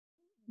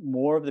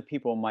more of the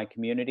people in my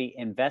community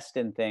invest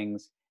in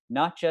things,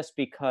 not just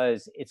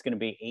because it's going to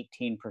be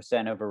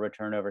 18% of a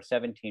return over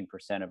 17%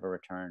 of a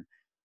return,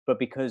 but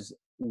because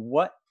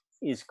what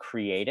is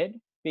created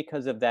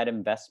because of that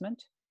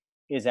investment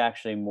is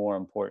actually more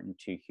important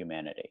to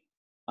humanity.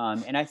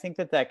 And I think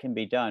that can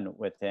be done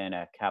within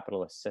a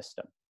capitalist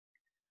system.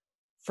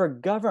 For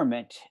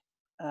government,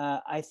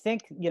 I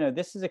think, you know,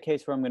 this is a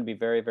case where I'm going to be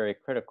very, very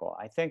critical.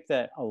 I think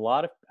that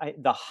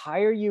the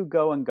higher you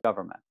go in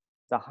government,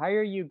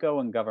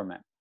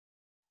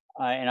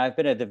 and I've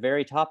been at the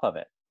very top of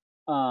it,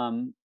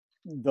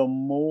 the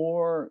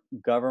more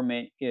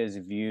government is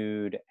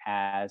viewed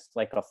as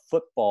like a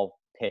football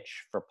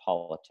pitch for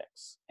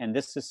politics. And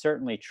this is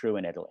certainly true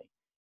in Italy.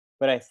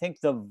 But I think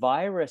the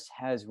virus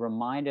has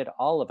reminded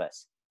all of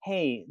us,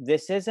 hey,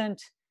 this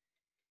isn't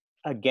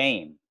a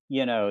game.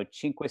 You know,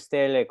 Cinque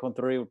Stelle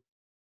contro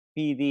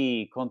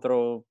PD,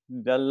 contro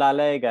la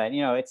Lega.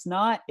 You know, it's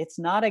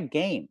not a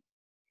game.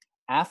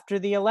 After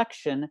the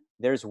election,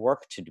 there's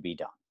work to be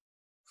done.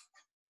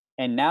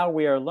 And now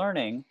we are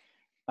learning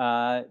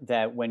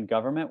that when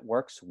government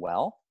works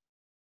well,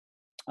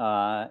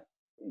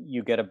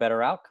 you get a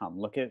better outcome.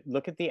 Look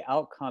at the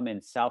outcome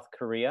in South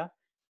Korea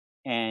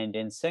and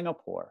in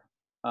Singapore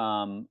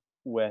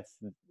with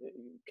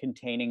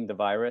containing the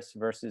virus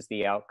versus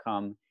the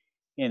outcome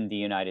in the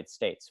United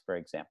States, for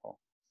example.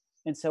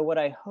 And so what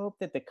I hope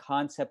that the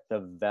concept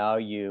of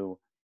value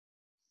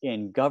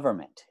in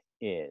government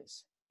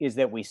is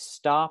that we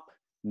stop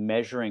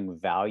measuring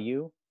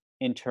value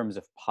in terms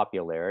of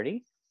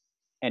popularity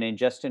and in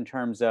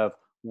terms of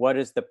what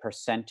is the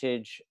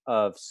percentage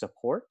of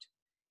support,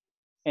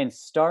 and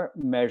start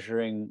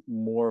measuring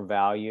more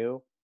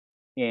value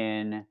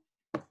in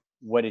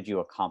what did you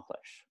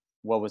accomplish?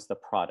 What was the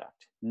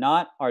product?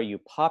 Not are you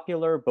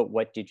popular, but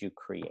what did you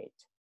create?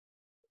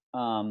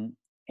 And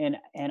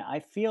I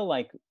feel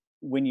like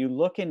when you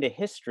look into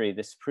history,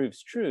 this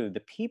proves true.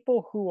 The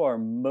people who are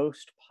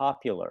most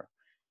popular,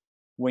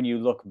 when you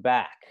look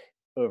back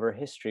over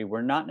history,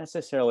 were not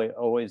necessarily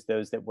always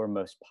those that were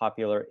most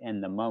popular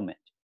in the moment,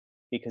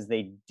 because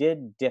they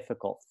did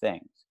difficult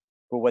things.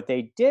 But what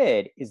they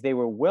did is they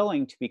were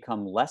willing to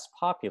become less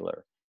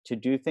popular to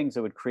do things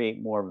that would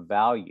create more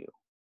value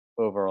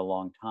over a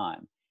long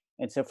time.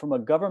 And so from a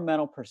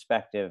governmental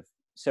perspective,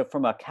 so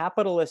from a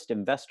capitalist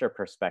investor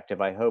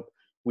perspective, I hope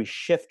we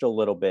shift a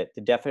little bit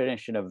the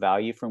definition of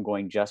value from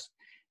going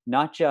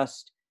not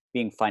just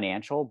being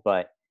financial,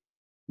 but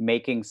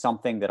making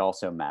something that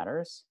also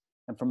matters.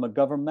 And from a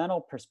governmental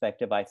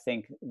perspective, I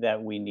think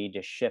that we need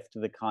to shift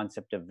the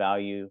concept of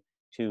value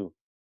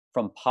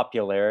from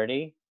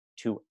popularity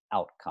to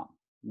outcome.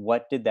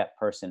 What did that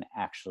person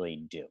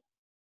actually do?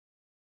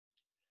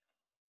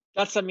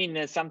 That's, I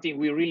mean, something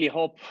we really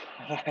hope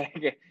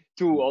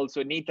to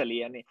also in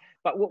Italy. And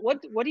but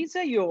what is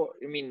your?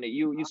 I mean,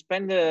 you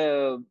spend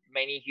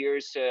many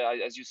years,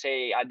 as you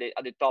say, at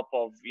the top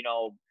of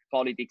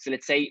politics.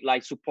 Let's say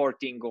like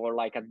supporting or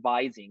like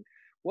advising.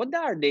 What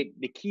are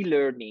the key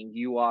learning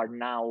you are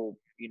now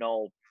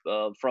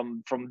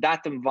from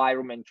that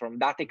environment, from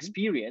that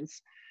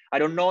experience? I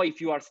don't know if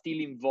you are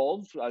still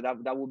involved.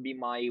 That would be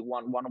my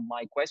one of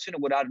my questions.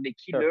 What are the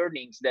key Sure.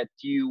 learnings that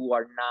you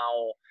are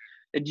now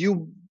that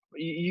your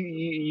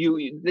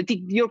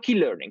key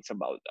learnings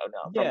about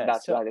from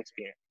that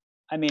experience?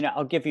 I mean,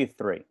 I'll give you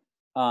three.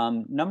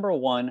 Number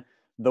one,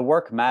 the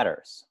work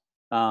matters.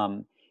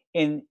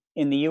 In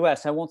the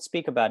U.S., I won't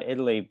speak about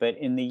Italy, but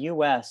in the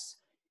U.S.,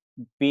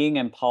 being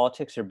in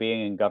politics or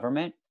being in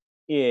government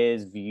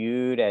is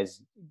viewed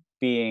as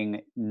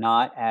being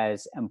not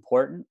as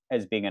important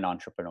as being an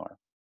entrepreneur.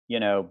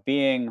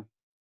 Being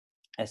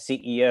a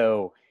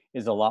CEO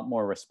is a lot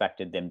more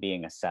respected than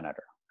being a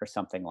senator or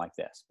something like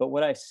this. But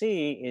what I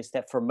see is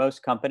that for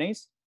most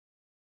companies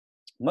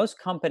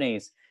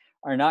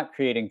are not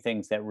creating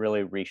things that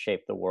really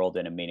reshape the world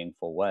in a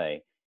meaningful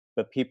way,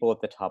 but people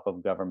at the top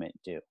of government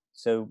do.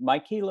 So my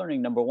key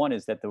learning number one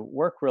is that the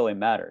work really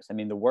matters. I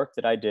mean, the work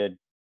that I did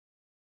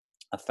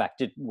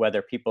affected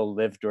whether people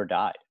lived or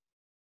died.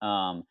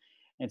 And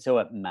so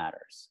it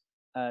matters.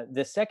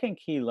 The second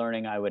key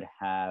learning I would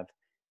have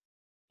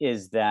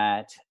is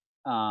that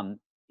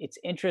it's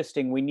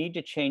interesting. We need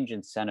to change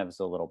incentives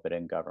a little bit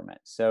in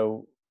government.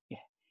 So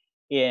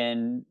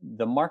in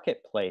the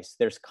marketplace,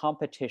 there's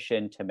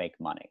competition to make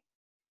money.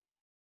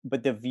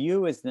 But the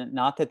view is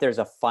not that there's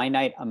a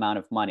finite amount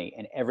of money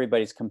and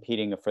everybody's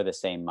competing for the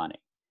same money.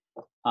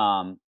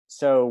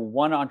 So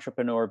one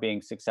entrepreneur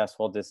being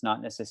successful does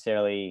not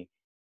necessarily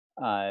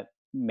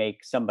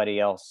make somebody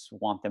else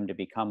want them to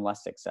become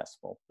less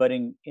successful. But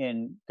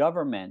in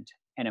government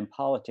and in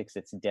politics,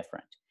 it's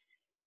different,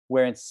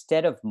 where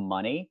instead of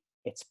money,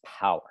 it's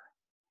power.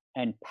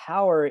 And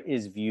power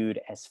is viewed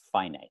as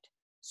finite.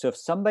 So if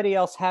somebody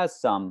else has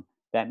some,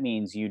 that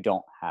means you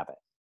don't have it.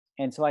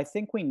 And so I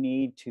think we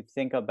need to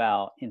think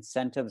about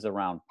incentives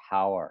around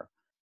power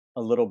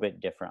a little bit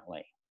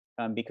differently.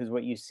 Because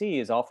what you see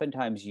is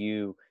oftentimes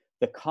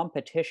the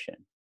competition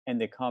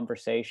and the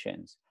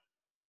conversations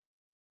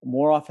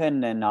more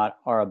often than not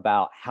are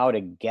about how to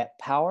get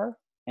power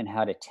and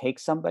how to take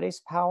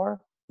somebody's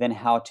power than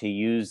how to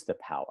use the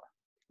power,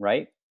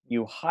 right?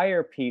 You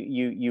hire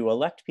you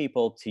elect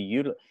people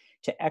to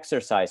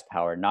exercise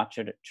power, not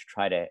to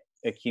try to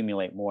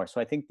accumulate more.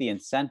 So I think the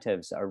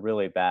incentives are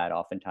really bad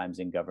oftentimes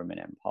in government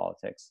and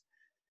politics.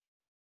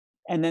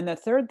 And then the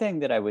third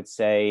thing that I would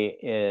say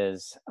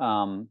is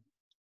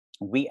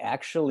we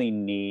actually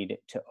need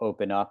to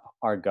open up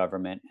our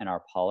government and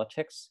our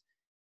politics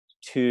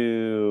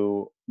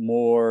to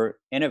more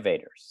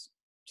innovators,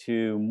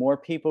 to more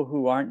people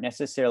who aren't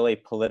necessarily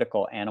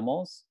political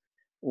animals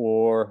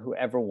or who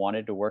ever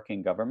wanted to work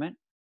in government.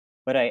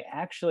 But I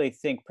actually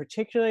think,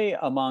 particularly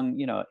among,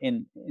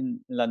 in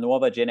la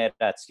nuova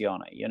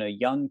generazione,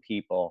 young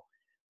people,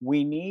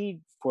 we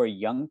need for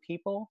young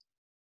people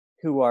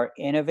who are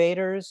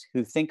innovators,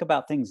 who think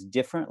about things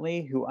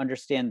differently, who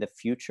understand the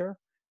future,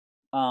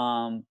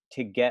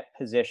 to get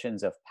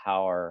positions of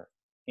power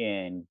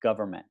in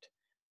government,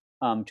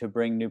 to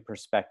bring new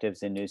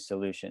perspectives and new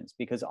solutions.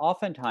 Because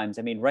oftentimes,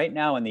 I mean, right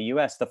now in the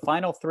US, the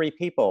final three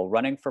people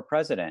running for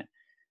president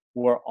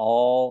were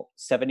all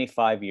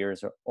 75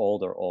 years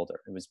old or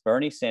older. It was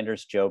Bernie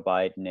Sanders, Joe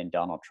Biden, and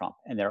Donald Trump.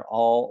 And they're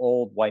all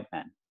old white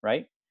men,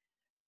 right?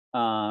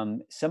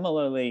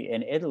 Similarly,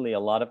 in Italy, a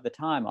lot of the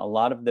time, a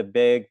lot of the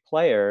big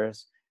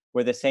players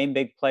were the same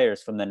big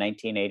players from the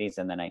 1980s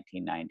and the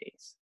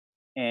 1990s.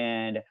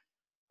 And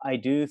I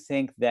do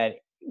think that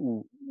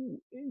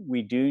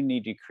we do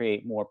need to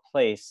create more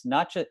place,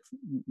 not just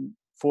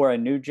for a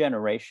new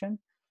generation,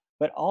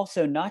 but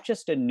also not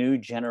just a new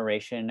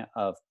generation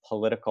of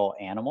political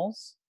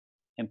animals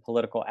and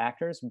political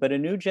actors, but a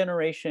new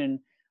generation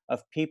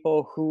of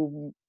people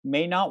who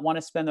may not want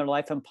to spend their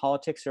life in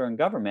politics or in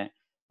government,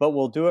 but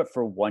will do it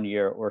for 1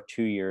 year or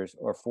 2 years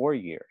or 4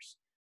 years.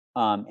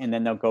 And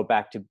then they'll go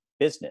back to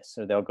business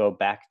or they'll go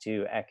back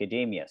to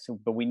academia.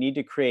 But we need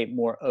to create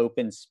more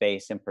open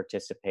space and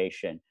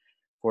participation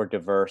for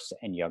diverse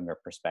and younger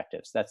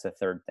perspectives. That's the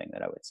third thing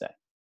that I would say.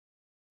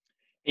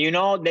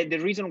 The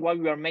reason why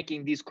we are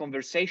making this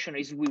conversation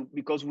is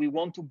because we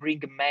want to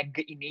bring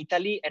Meg in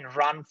Italy and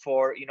run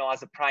for,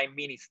 as a prime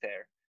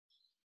minister.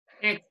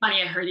 It's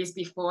funny, I heard this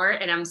before,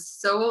 and I'm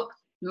so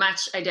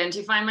much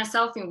identifying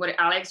myself in what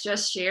Alex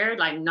just shared,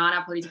 like not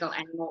a political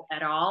animal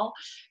at all.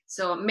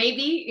 So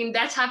maybe in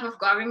that type of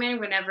government,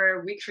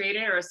 whenever we create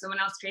it or someone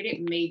else create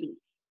it, maybe.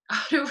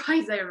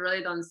 Otherwise, I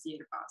really don't see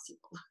it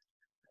possible.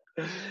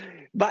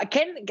 But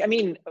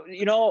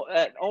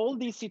all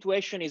this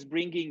situation is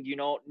bringing,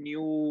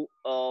 new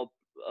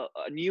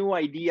a new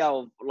idea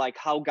of like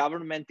how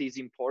government is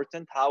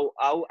important, how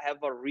have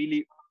a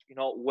really,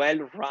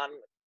 well-run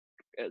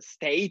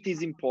state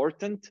is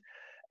important,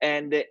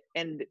 and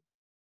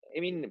I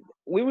mean,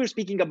 we were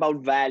speaking about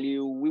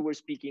value. We were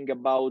speaking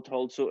about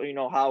also,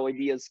 how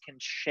ideas can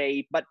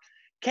shape. But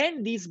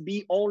can this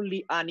be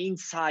only an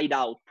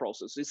inside-out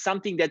process? It's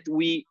something that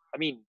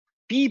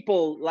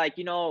people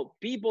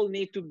people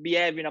need to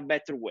behave in a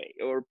better way,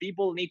 or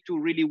people need to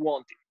really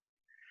want it.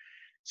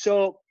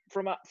 So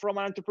from an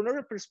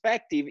entrepreneurial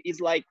perspective, it's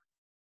like,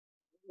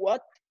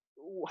 what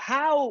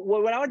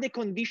are the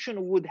conditions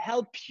would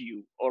help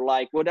you, or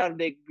like what are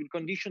the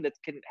conditions that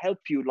can help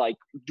you like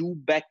do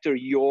better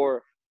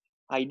your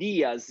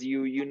ideas,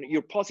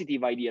 your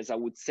positive ideas, I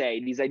would say,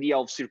 this idea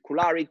of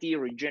circularity,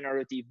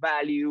 regenerative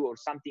value, or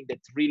something that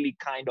really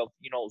kind of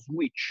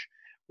switch.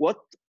 What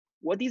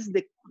is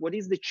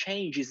the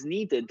change is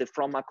needed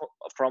from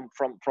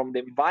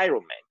the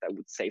environment, I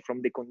would say,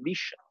 from the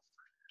conditions?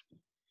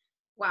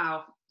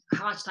 Wow,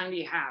 how much time do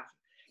you have?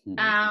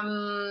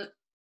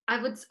 I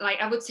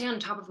would say on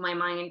top of my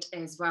mind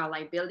as well,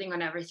 like building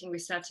on everything we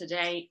said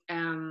today.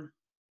 I'm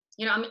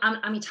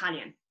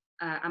Italian.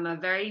 I'm a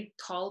very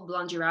tall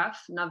blonde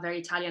giraffe, not very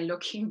Italian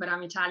looking, but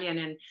I'm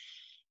Italian,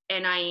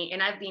 and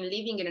I've been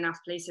living in enough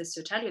places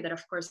to tell you that,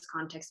 of course,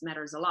 context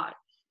matters a lot,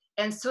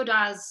 and so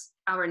does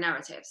our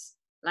narratives.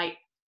 Like,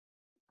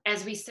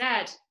 as we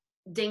said,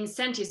 the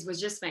incentives was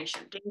just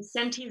mentioned. The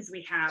incentives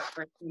we have,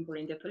 for example,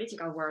 in the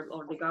political world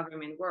or the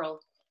government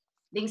world,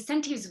 the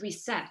incentives we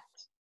set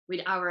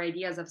with our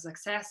ideas of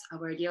success,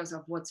 our ideas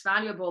of what's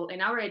valuable, and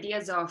our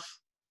ideas of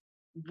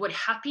what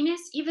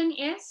happiness even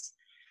is,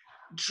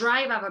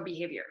 drive our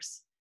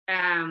behaviors.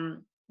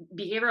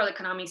 Behavioral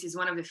economics is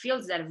one of the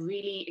fields that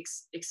really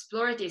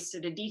explore this to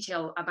the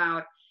detail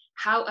about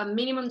how a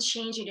minimum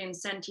change in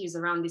incentives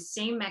around the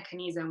same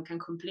mechanism can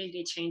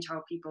completely change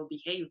how people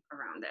behave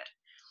around it.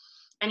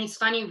 And it's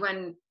funny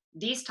when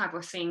these type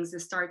of things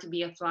start to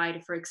be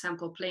applied, for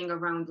example, playing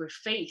around with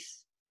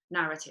faith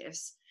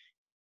narratives.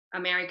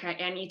 America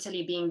and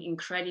Italy being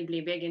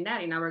incredibly big in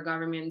that. In our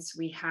governments,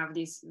 we have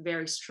this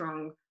very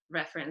strong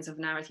reference of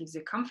narratives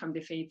that come from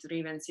the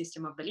faith-driven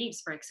system of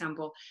beliefs, for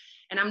example.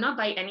 And I'm not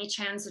by any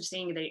chance of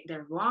saying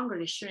they're wrong or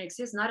they shouldn't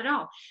exist, not at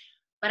all.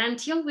 But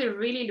until we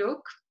really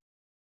look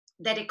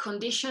that the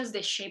conditions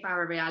that shape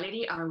our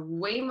reality are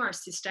way more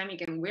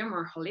systemic and way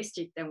more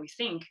holistic than we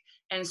think,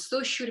 and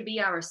so should be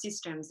our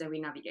systems that we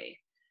navigate.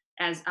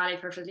 As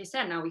Alec perfectly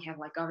said, now we have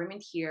like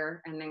government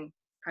here, and then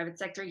private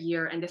sector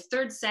here, and the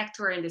third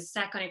sector and the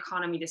second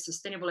economy, the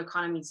sustainable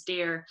economy, is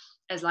there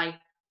as like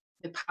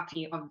the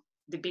puppy of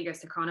the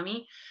biggest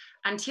economy.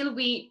 Until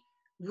we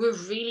will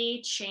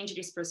really change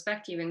this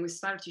perspective and we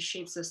start to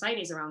shape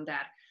societies around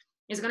that,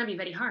 it's going to be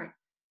very hard.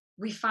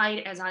 We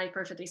fight, as Alec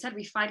perfectly said,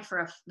 we fight for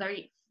a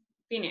very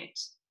finite,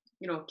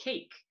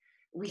 cake.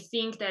 We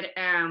think that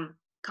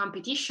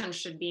competition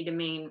should be the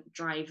main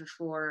drive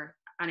for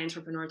an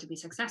entrepreneur to be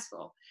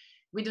successful.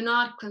 We do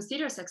not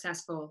consider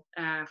successful,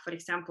 for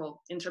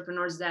example,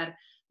 entrepreneurs that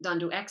don't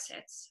do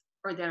exits,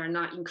 or that are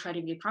not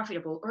incredibly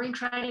profitable or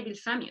incredibly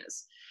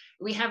famous.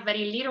 We have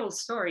very little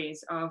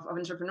stories of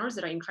entrepreneurs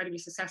that are incredibly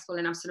successful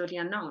and absolutely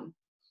unknown.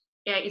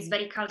 It's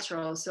very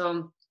cultural.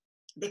 So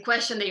the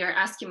question that you're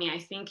asking me, I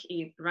think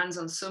it runs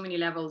on so many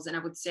levels. And I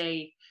would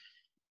say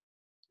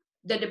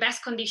that the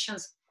best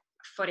conditions,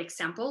 for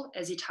example,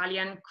 as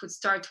Italian, could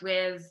start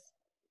with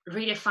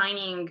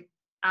redefining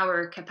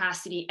our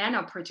capacity and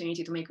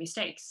opportunity to make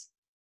mistakes.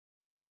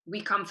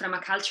 We come from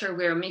a culture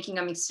where making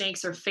a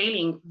mistakes or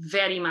failing,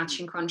 very much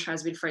in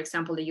contrast with, for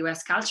example, the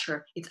US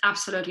culture, it's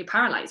absolutely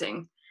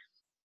paralyzing.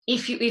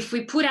 If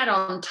we put that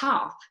on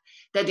top,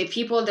 that the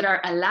people that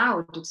are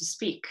allowed to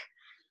speak,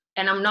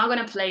 and I'm not going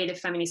to play the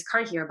feminist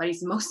card here, but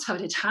it's most of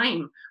the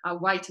time a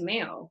white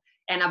male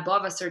and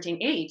above a certain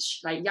age,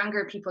 like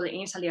younger people in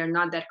Italy are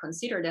not that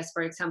considered as,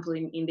 for example,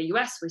 in the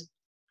US,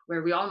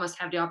 where we almost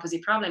have the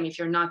opposite problem. If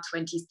you're not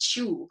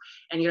 22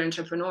 and you're an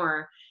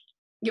entrepreneur,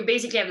 you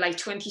basically have like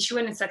 22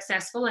 and it's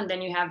successful, and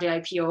then you have the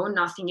IPO,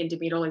 nothing in the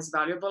middle is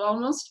valuable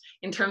almost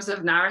in terms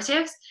of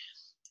narratives.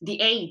 The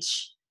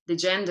age, the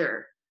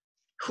gender,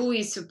 who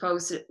is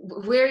supposed to,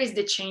 where is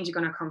the change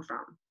gonna come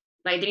from?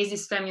 Like there is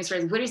this feminist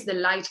race, where is the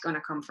light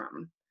gonna come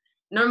from?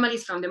 Normally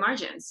it's from the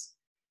margins.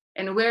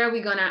 And where are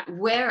we gonna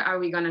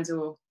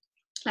do,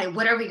 like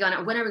when are we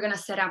gonna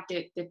set up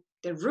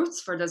the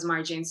roots for those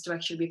margins to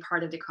actually be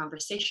part of the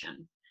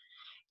conversation?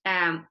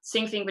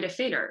 Same thing with a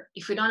failure.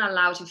 If we don't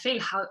allow to fail,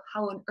 how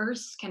on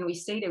earth can we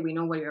say that we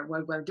know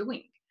what we're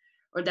doing?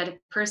 Or that a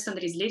person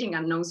that is leading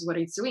us knows what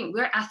it's doing?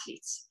 We're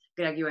athletes,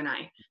 Greg, you and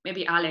I,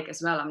 maybe Alec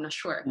as well, I'm not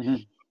sure. Mm-hmm.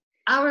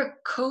 Our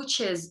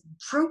coaches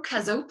broke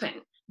us open.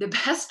 The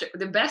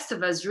best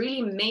of us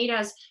really made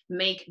us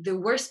make the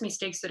worst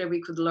mistakes so that we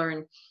could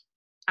learn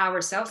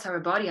ourselves, our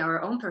body,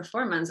 our own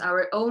performance,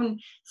 our own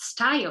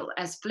style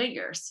as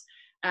players.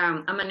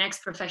 I'm an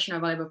ex-professional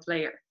volleyball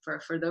player,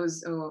 for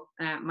those who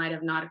might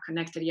have not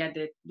connected yet,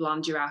 the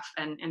blonde giraffe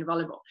and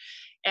volleyball.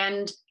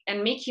 And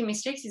making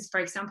mistakes is, for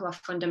example, a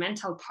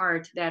fundamental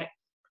part that,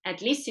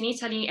 at least in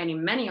Italy and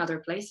in many other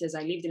places,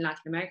 I lived in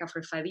Latin America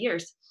for 5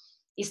 years,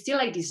 is still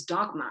like this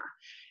dogma.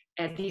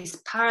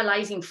 this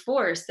paralyzing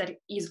force that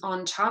is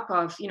on top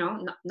of,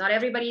 not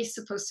everybody is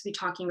supposed to be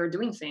talking or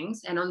doing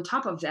things. And on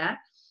top of that,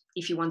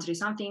 if you want to do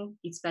something,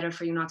 it's better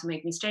for you not to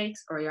make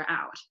mistakes or you're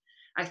out.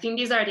 I think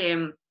these are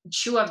the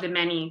two of the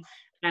many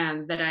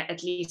that I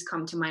at least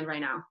come to mind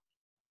right now.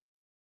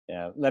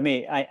 Yeah,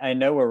 I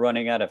know we're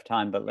running out of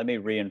time, but let me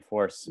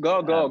reinforce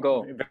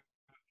go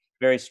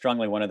very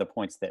strongly one of the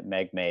points that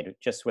Meg made,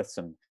 just with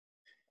some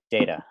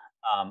data.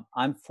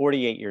 I'm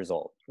 48 years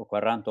old,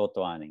 48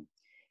 anni.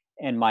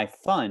 And my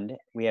fund,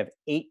 we have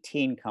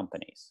 18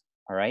 companies,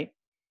 all right?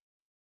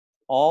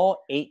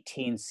 All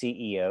 18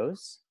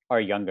 CEOs are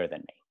younger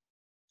than me.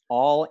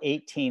 All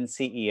 18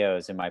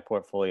 CEOs in my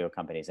portfolio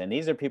companies. And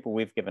these are people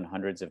we've given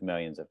hundreds of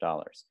millions of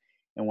dollars.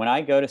 And when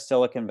I go to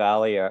Silicon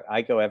Valley, or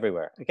I go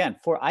everywhere, again,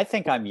 I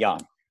think I'm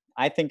young.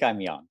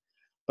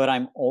 But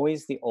I'm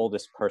always the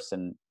oldest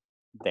person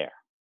there.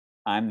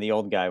 I'm the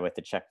old guy with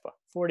the checkbook,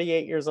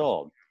 48 years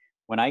old.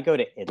 When I go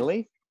to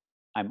Italy,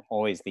 I'm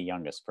always the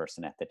youngest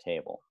person at the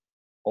table,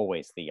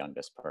 always the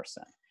youngest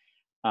person.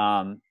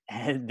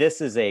 And this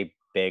is a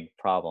big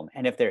problem.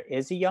 And if there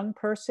is a young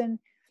person,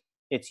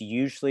 it's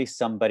usually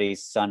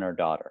somebody's son or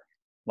daughter.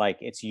 Like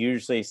it's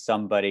usually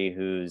somebody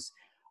who's,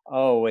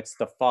 oh, it's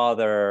the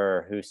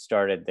father who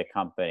started the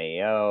company.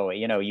 Oh,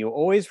 you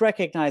always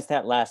recognize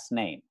that last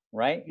name,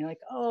 right? You're like,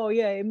 oh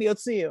yeah, mio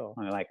zio.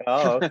 I'm like,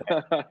 oh,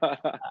 okay.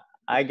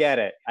 I get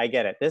it.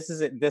 This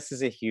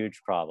is a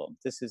huge problem.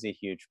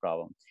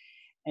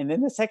 And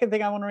then the second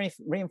thing I want to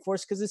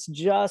reinforce, because it's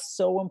just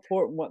so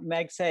important, what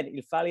Meg said,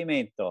 il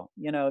fallimento.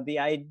 The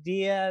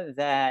idea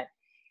that,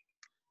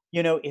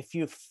 if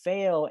you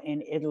fail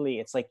in Italy,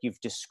 it's like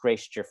you've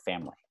disgraced your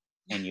family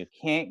and you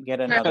can't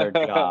get another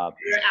job.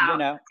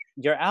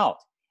 You're out.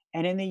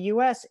 And in the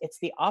US, it's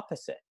the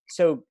opposite.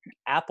 So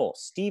Apple,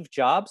 Steve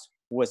Jobs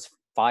was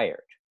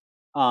fired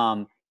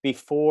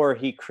before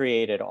he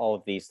created all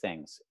of these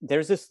things.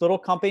 There's this little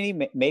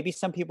company, maybe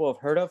some people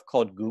have heard of,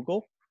 called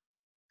Google.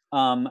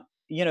 The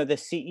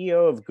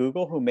CEO of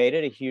Google who made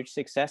it a huge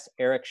success,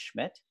 Eric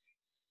Schmidt.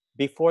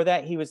 Before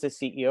that, he was the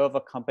CEO of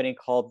a company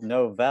called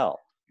Novell,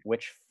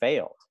 which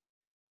failed.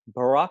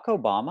 Barack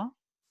Obama,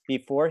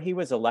 before he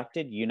was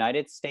elected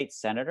United States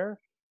Senator,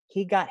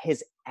 he got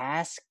his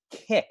ass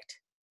kicked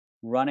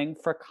running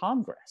for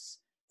Congress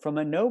from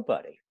a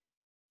nobody.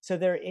 So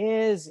there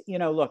is,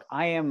 look,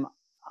 I am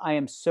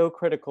so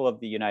critical of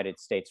the United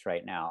States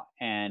right now.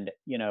 And,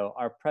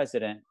 our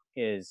president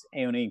is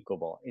un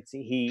incubo.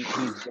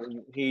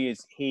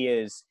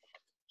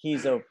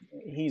 He's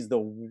the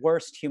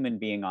worst human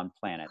being on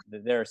planet.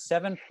 There are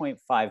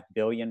 7.5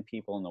 billion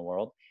people in the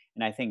world,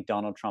 and I think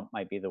Donald Trump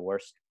might be the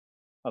worst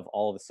of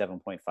all the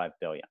 7.5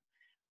 billion.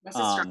 That's a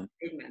strong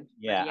statement.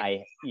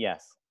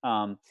 Yes.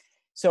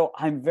 So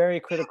I'm very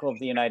critical of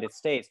the United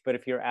States, but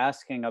if you're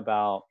asking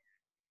about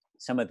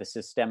some of the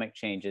systemic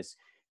changes,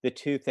 the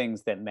two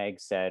things that Meg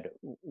said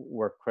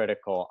were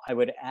critical. I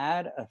would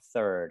add a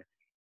third.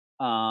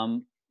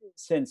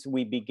 Since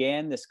we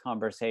began this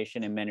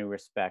conversation in many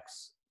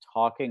respects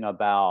talking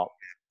about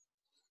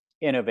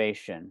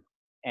innovation,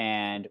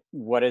 and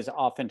what is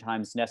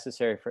oftentimes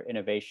necessary for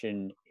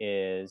innovation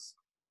is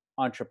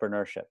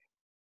entrepreneurship.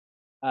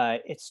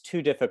 It's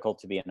too difficult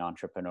to be an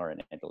entrepreneur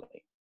in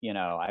Italy.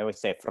 I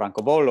always say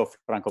francobollo,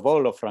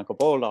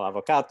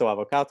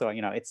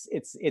 avvocato.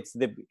 It's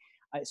the.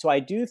 So I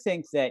do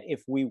think that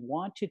if we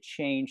want to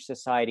change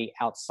society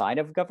outside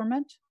of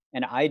government,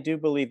 and I do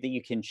believe that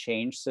you can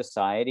change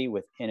society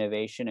with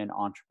innovation and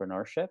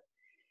entrepreneurship,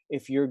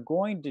 if you're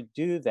going to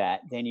do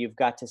that, then you've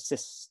got to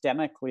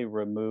systemically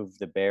remove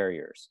the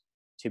barriers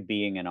to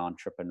being an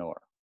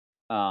entrepreneur.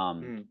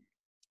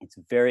 It's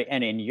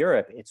and in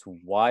Europe, it's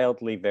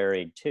wildly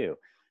varied too.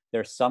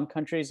 There are some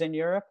countries in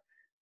Europe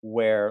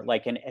where,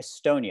 like in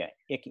Estonia,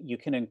 you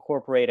can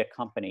incorporate a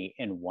company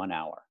in 1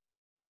 hour.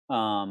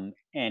 And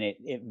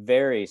it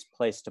varies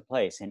place to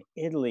place. In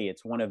Italy,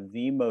 it's one of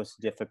the most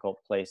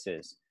difficult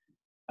places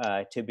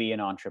to be an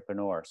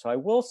entrepreneur. So I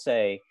will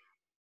say,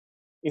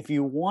 if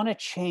you want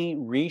to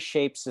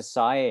reshape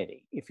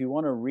society, if you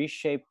want to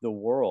reshape the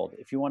world,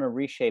 if you want to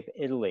reshape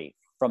Italy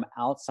from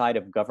outside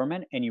of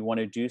government, and you want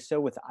to do so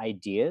with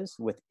ideas,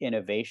 with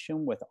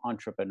innovation, with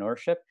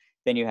entrepreneurship,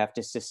 then you have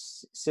to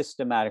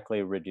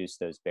systematically reduce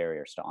those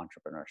barriers to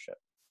entrepreneurship.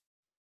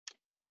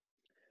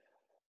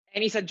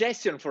 Any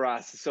suggestion for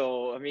us?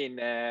 So, I mean,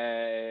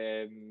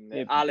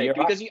 Alec,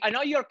 because I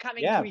know you're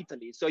coming to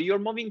Italy. So you're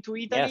moving to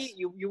Italy. Yes.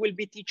 You will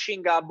be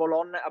teaching at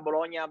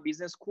Bologna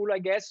Business School, I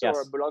guess, yes,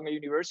 or Bologna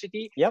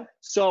University. Yep.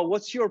 So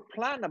what's your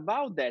plan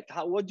about that?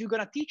 What are you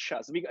going to teach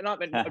us?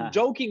 I'm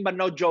joking, but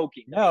not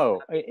joking.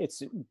 No,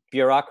 it's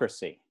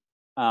bureaucracy.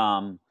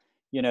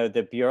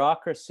 The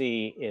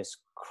bureaucracy is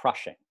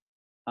crushing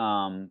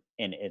in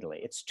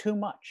Italy. It's too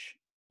much.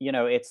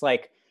 It's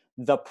like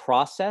the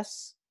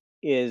process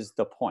is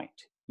the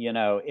point.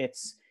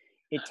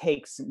 It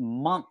takes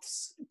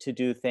months to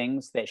do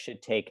things that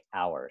should take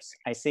hours.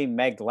 I see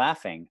Meg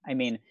laughing. I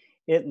mean,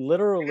 it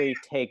literally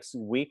takes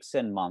weeks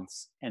and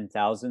months and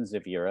thousands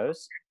of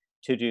euros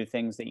to do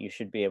things that you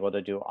should be able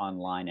to do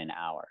online in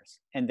hours.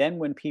 And then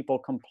when people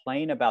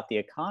complain about the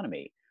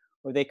economy,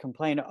 or they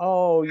complain,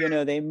 oh,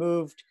 they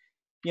moved,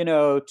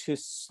 to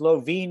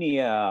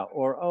Slovenia,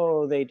 or,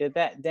 oh, they did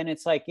that, then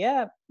it's like,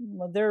 yeah,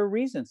 well, there are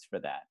reasons for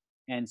that.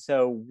 And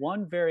so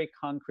one very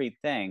concrete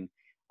thing,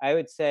 I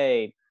would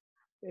say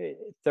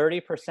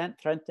 30%,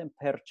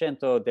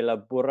 30% della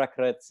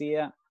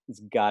burocrazia has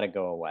got to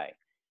go away.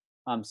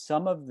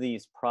 Some of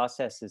these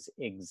processes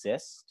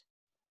exist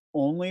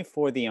only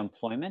for the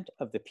employment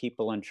of the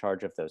people in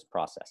charge of those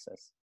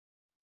processes.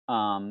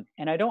 And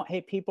I don't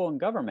hate people in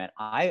government.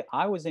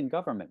 I was in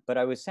government, but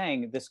I was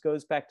saying this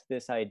goes back to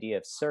this idea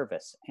of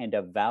service and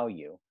of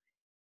value.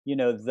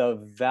 The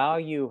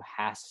value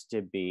has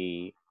to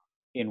be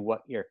in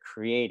what you're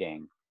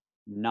creating,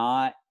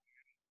 not,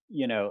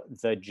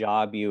 the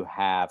job you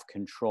have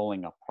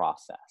controlling a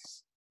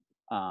process.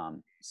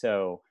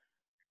 So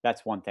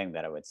that's one thing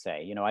that I would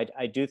say.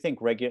 I do think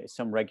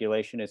some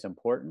regulation is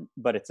important,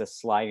 but it's a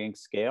sliding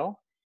scale.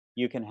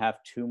 You can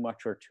have too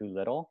much or too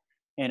little.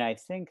 And I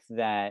think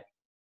that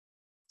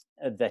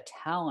the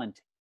talent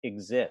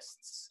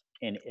exists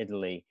in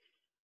Italy,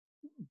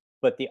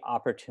 but the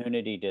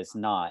opportunity does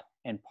not.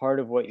 And part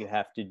of what you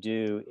have to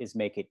do is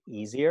make it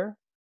easier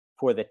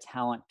for the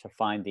talent to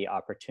find the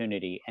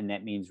opportunity. And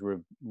that means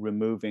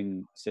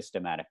removing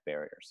systematic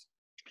barriers.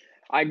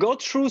 I go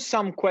through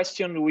some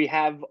questions we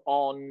have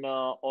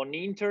on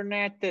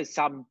internet.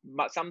 Some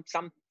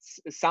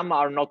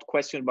are not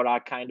questions, but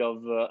are kind of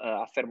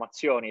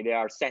affermazioni. They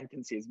are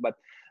sentences. But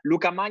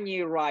Luca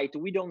Magni writes,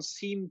 we don't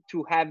seem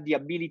to have the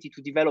ability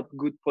to develop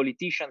good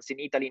politicians in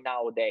Italy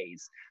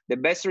nowadays. The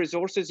best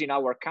resources in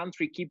our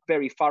country keep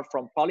very far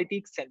from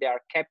politics, and they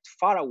are kept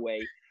far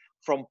away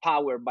from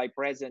power by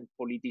present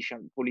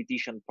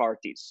politician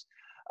parties.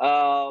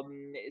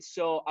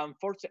 So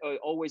unfortunately,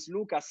 always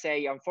Luca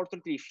say,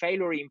 unfortunately,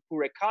 failure in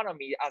poor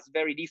economy has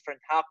very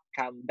different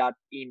outcome than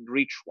in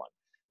rich one.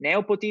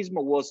 Nepotism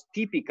was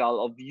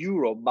typical of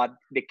Europe, but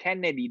the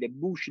Kennedy, the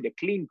Bush, the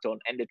Clinton,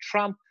 and the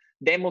Trump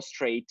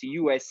demonstrate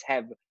US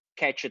have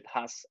catched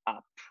us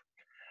up.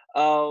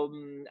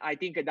 I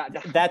think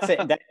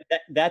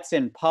that's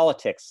in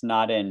politics,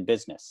 not in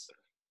business.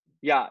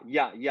 Yeah.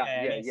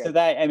 So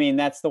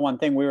that's the one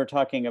thing we were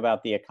talking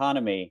about, the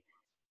economy.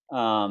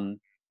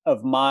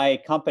 Of my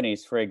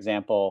companies, for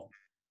example,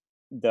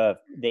 the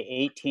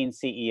 18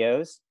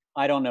 CEOs,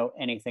 I don't know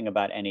anything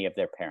about any of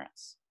their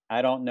parents.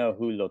 I don't know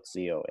who lo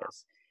zio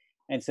is.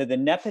 And so the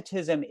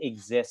nepotism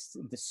exists,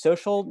 the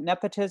social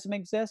nepotism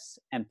exists,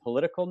 and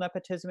political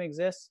nepotism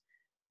exists,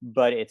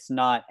 but it's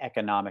not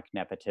economic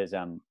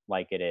nepotism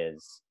like it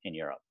is in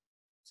Europe.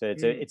 So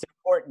it's an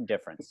important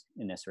difference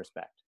in this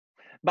respect.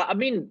 But I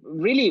mean,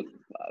 really,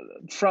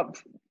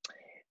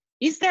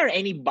 is there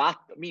any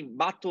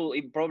battle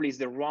probably is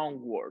the wrong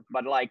word,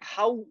 but like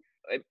how,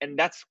 and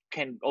that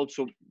can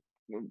also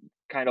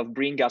kind of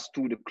bring us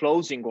to the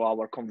closing of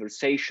our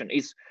conversation,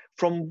 is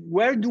from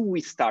where do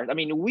we start? I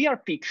mean, we are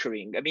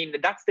picturing,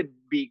 that's the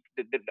big,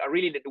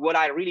 what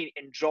I really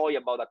enjoy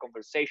about a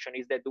conversation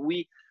is that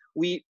we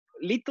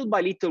little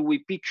by little, we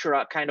picture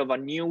a kind of a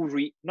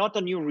new, not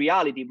a new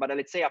reality, but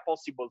let's say a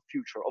possible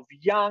future of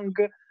young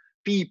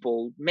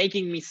people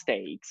making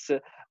mistakes,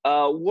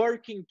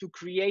 working to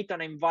create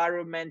an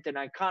environment, an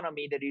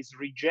economy that is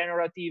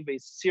regenerative,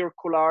 is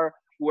circular,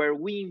 where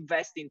we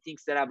invest in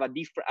things that have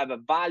a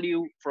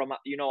value from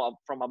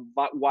a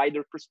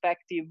wider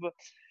perspective.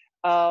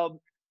 From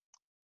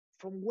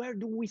where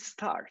do we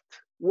start?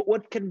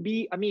 What can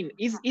be?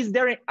 Is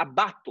there a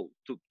battle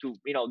to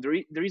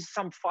there is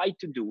some fight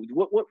to do?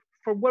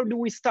 From where do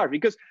we start?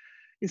 Because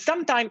in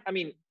some time,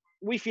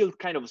 we feel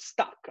kind of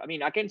stuck.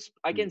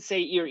 I can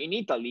say here in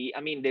Italy,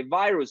 the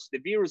virus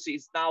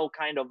is now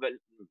kind of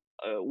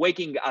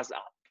waking us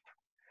up.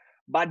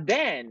 But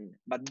then,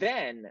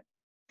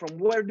 from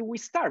where do we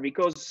start?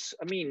 Because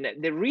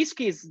the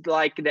risk is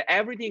like that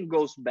everything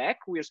goes back.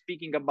 We're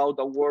speaking about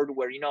a world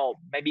where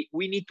maybe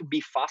we need to be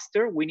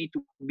faster, we need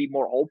to be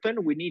more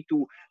open, we need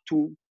to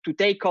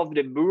take off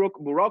the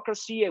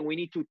bureaucracy, and we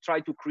need to try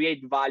to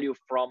create value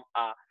from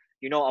a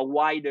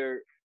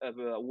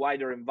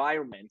wider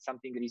environment,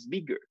 something that is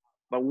bigger.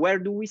 But where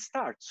do we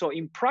start? So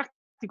in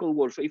practical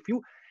words, so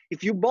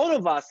if you both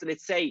of us,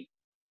 let's say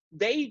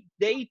day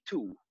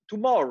 2,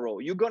 tomorrow,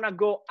 you're gonna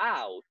go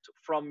out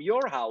from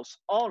your house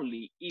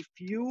only if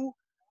you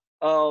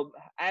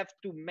have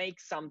to make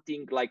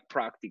something like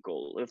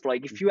practical.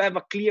 If you have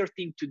a clear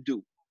thing to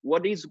do,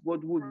 what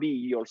would be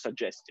your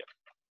suggestion?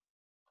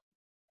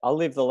 I'll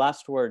leave the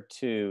last word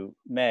to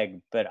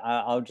Meg, but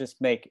I'll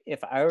just make,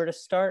 if I were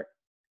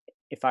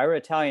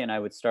Italian, I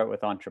would start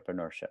with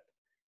entrepreneurship.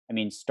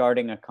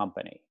 Starting a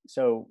company.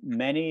 So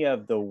many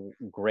of the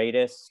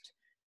greatest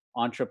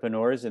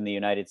entrepreneurs in the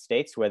United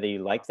States, whether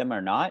you like them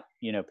or not,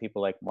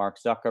 people like Mark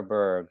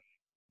Zuckerberg,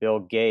 Bill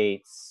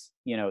Gates,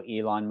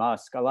 Elon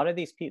Musk, a lot of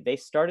these people, they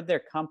started their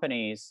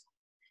companies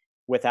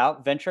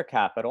without venture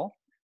capital.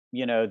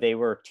 They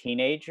were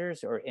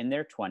teenagers or in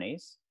their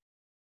 20s.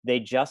 They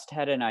just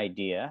had an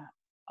idea,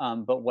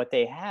 but what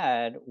they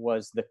had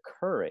was the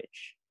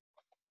courage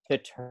to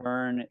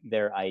turn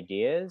their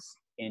ideas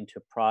into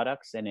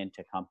products and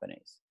into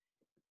companies.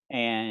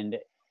 And,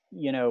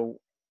 you know,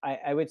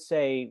 I would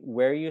say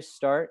where you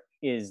start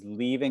is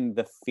leaving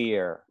the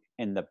fear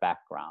in the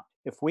background.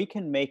 If we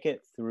can make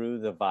it through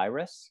the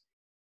virus,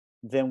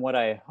 then what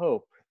I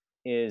hope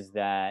is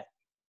that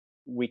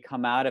we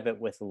come out of it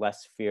with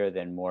less fear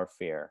than more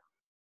fear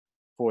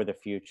for the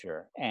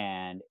future.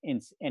 And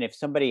if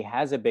somebody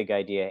has a big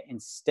idea,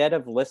 instead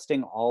of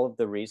listing all of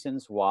the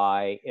reasons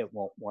why it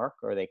won't work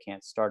or they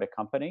can't start a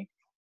company,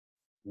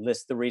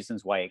 list the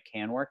reasons why it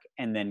can work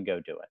and then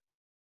go do it.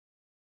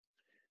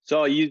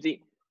 So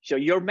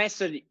your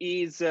message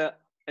is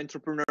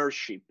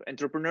entrepreneurship.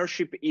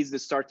 Entrepreneurship is the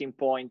starting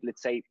point,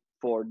 let's say,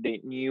 for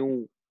the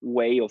new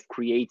way of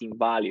creating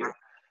value.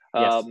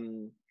 Yes.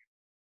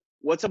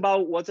 What's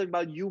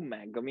about you,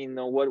 Meg? I mean,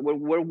 where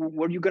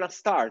are you gonna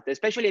start?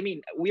 Especially, I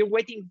mean, we're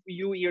waiting for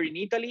you here in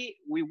Italy.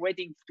 We're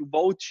waiting to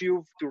vote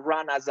you to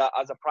run as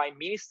a prime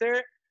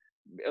minister.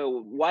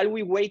 While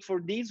we wait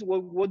for this,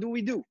 what do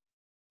we do?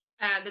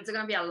 That's going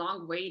to be a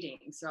long waiting.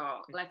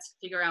 So let's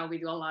figure out, we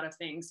do a lot of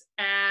things.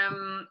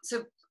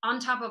 So on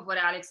top of what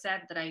Alex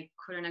said, that I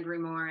couldn't agree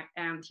more,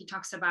 he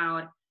talks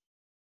about,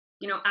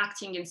 you know,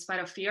 acting in spite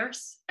of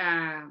fears,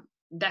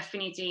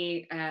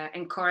 definitely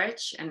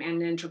encourage and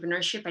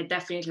entrepreneurship. I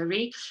definitely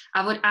agree.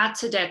 I would add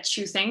to that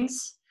two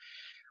things.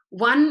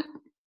 One,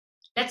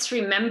 let's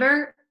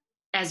remember,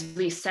 as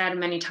we said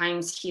many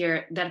times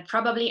here, that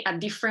probably a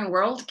different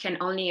world can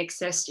only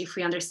exist if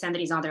we understand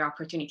there is other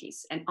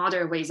opportunities and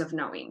other ways of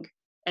knowing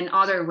and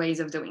other ways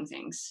of doing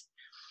things.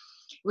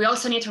 We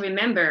also need to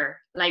remember,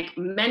 like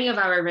many of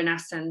our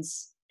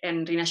Renaissance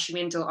and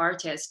Rinascimento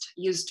artists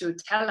used to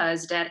tell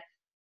us, that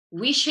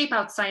we shape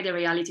outside the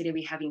reality that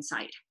we have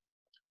inside.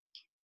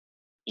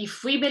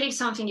 If we believe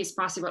something is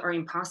possible or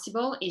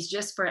impossible, it's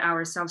just for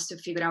ourselves to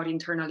figure out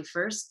internally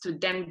first, to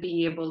then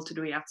be able to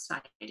do it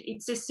outside.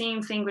 It's the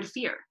same thing with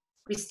fear.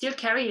 We still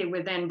carry it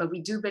within, but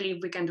we do believe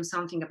we can do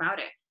something about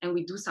it, and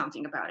we do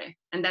something about it.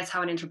 And that's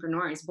how an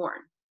entrepreneur is born.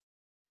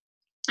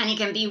 And it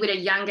can be with a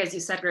young, as you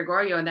said,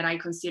 Gregorio, that I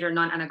consider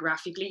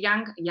non-anagraphically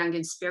young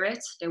in spirit,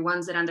 the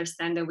ones that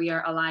understand that we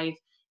are alive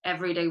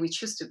every day we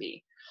choose to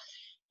be.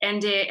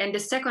 And the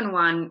second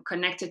one,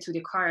 connected to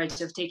the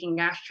courage of taking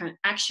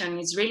action,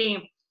 is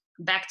really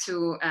back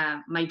to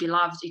my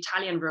beloved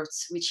Italian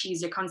roots, which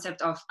is the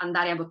concept of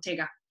andare a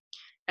bottega.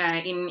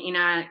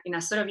 In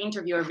a sort of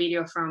interview or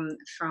video from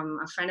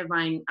a friend of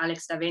mine,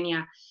 Alex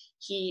Davenia,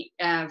 he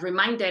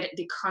reminded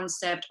the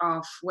concept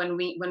of when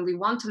we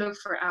want to look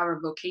for our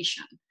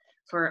vocation,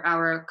 for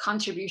our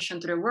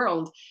contribution to the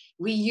world,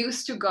 we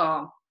used to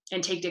go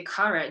and take the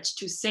courage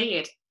to say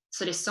it,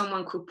 so that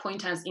someone could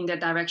point us in the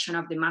direction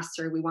of the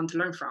master we want to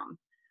learn from,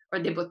 or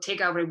the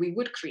bottega where we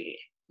would create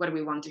what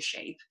we want to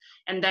shape.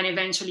 And then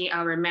eventually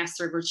our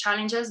master would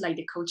challenge us, like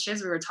the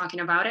coaches, we were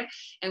talking about it,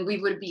 and we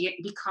would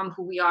become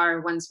who we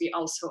are once we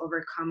also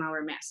overcome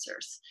our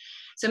masters.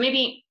 So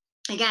maybe,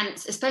 again,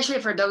 especially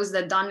for those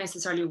that don't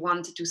necessarily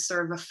want to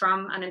serve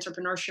from an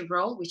entrepreneurship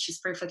role, which is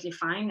perfectly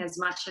fine, as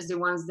much as the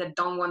ones that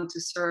don't want to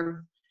serve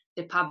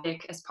the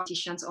public as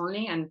politicians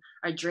only and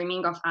are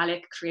dreaming of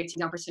Alec creating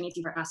the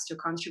opportunity for us to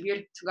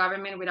contribute to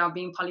government without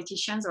being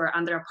politicians or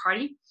under a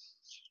party.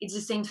 It's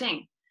the same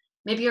thing.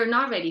 Maybe you're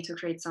not ready to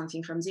create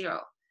something from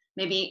zero.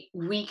 Maybe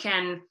we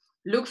can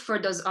look for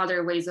those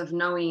other ways of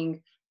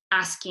knowing,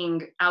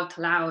 asking out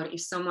loud,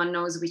 if someone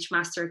knows which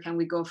master can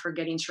we go for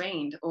getting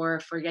trained or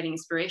for getting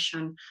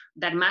inspiration,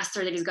 that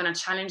master that is going to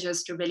challenge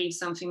us to believe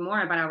something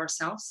more about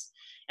ourselves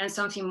and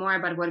something more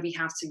about what we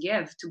have to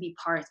give to be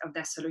part of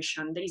that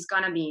solution that is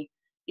gonna be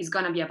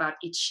about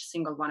each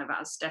single one of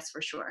us, that's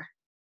for sure.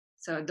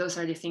 So those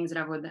are the things that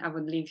I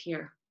would leave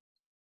here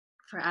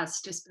for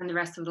us to spend the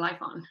rest of the life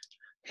on.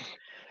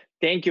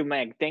 Thank you,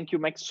 Meg. Thank you,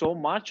 Meg, so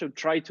much. I'll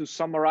try to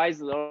summarize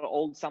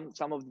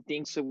some of the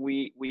things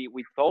we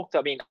talked.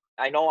 I mean,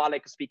 I know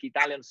Alec speaks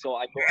Italian, so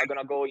I'm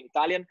gonna go in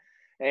Italian.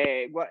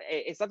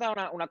 È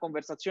stata una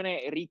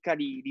conversazione ricca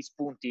di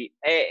spunti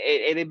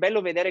ed è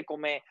bello vedere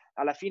come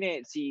alla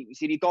fine si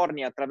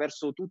ritorni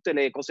attraverso tutte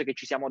le cose che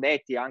ci siamo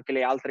detti, anche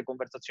le altre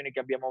conversazioni che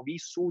abbiamo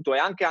vissuto e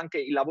anche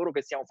il lavoro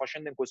che stiamo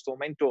facendo in questo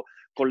momento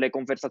con le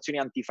conversazioni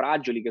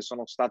antifragili che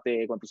sono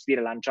state, come posso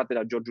dire, lanciate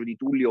da Giorgio Di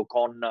Tullio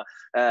con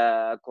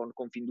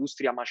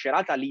Confindustria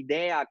Macerata.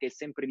 L'idea che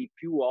sempre di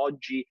più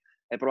oggi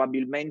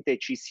probabilmente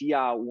ci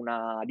sia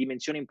una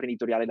dimensione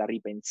imprenditoriale da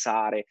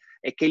ripensare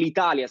e che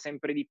l'Italia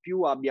sempre di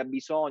più abbia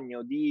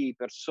bisogno di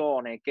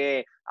persone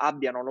che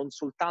abbiano non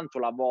soltanto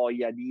la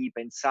voglia di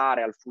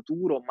pensare al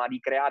futuro, ma di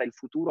creare il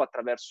futuro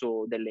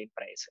attraverso delle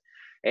imprese.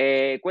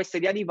 Questa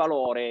idea di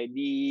valore,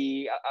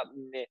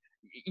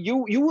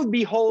 you would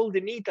be hold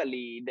in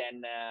Italy then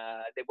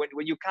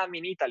when you come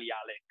in Italy,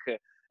 Alec,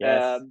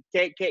 yes.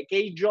 che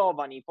i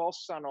giovani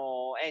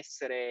possano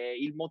essere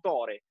il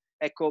motore.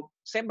 Ecco,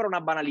 sembra una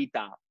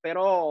banalità,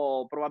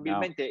 però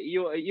probabilmente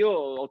no. Io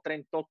ho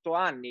 38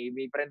 anni,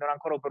 mi prendono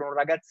ancora per un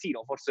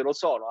ragazzino, forse lo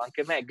sono,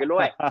 anche Meg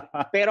lo è,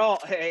 però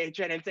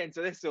cioè nel senso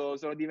adesso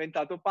sono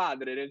diventato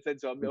padre, nel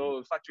senso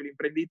faccio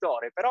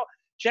l'imprenditore, però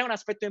C'è un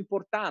aspetto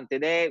importante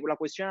ed è la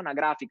questione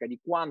anagrafica di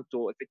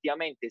quanto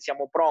effettivamente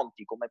siamo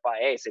pronti come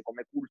paese,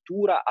 come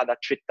cultura ad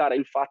accettare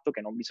il fatto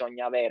che non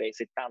bisogna avere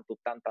 70,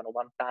 80,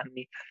 90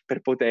 anni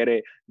per poter,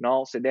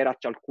 no, sedere a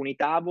alcuni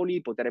tavoli,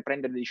 poter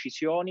prendere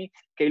decisioni,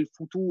 che il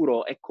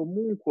futuro è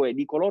comunque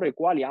di coloro i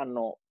quali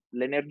hanno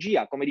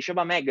l'energia. Come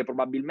diceva Meg,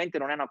 probabilmente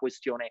non è una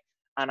questione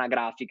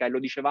anagrafica, e lo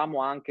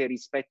dicevamo anche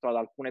rispetto ad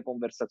alcune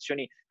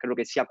conversazioni, credo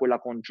che sia quella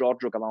con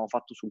Giorgio che avevamo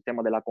fatto sul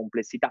tema della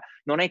complessità.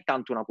 Non è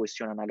tanto una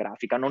questione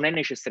anagrafica, non è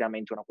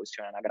necessariamente una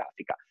questione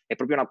anagrafica, è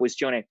proprio una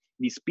questione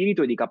di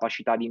spirito e di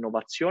capacità di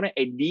innovazione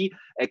e di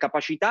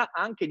capacità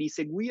anche di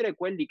seguire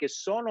quelli che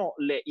sono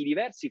i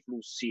diversi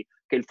flussi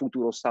che il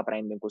futuro sta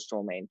aprendo in questo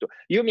momento.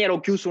 Io mi ero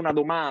chiuso una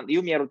domanda,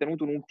 io mi ero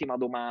tenuto un'ultima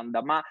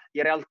domanda, ma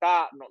in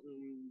realtà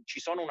ci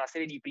sono una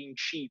serie di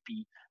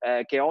principi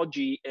che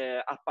oggi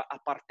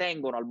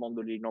appartengono al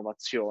mondo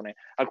dell'innovazione.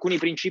 Alcuni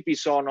principi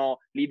sono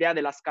l'idea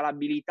della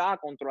scalabilità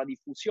contro la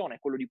diffusione,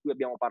 quello di cui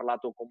abbiamo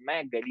parlato con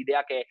Meg,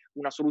 l'idea che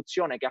una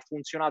soluzione che ha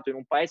funzionato in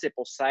un paese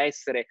possa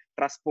essere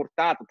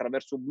trasportata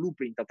attraverso un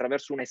blueprint,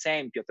 attraverso un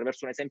esempio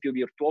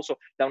virtuoso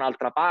da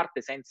un'altra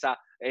parte senza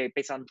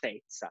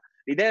pesantezza.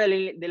 L'idea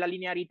della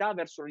linearità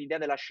verso l'idea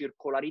della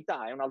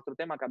circolarità è un altro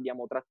tema che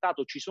abbiamo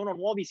trattato. Ci sono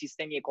nuovi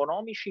sistemi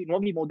economici,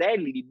 nuovi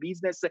modelli di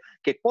business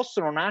che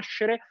possono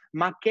nascere,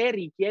 ma che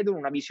richiedono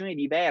una visione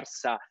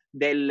diversa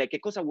del che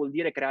cosa vuol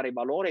dire creare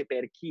valore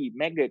per chi.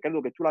 Meg,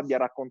 credo che tu l'abbia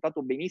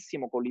raccontato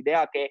benissimo con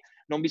l'idea che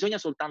non bisogna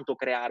soltanto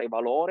creare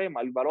valore,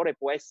 ma il valore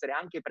può essere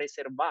anche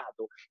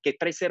preservato, che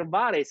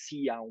preservare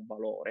sia un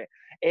valore.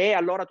 E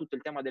allora tutto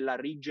il tema della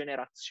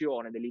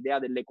rigenerazione, dell'idea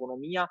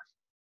dell'economia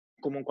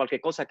come un qualche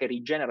cosa che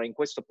rigenera. In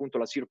questo appunto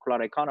la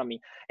circular economy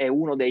è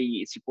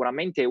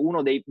sicuramente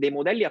uno dei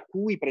modelli a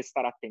cui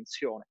prestare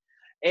attenzione.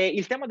 E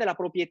il tema della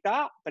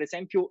proprietà, per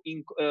esempio,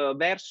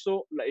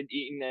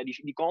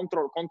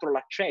 contro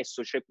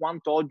l'accesso, cioè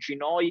quanto oggi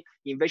noi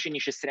invece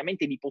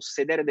necessariamente di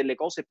possedere delle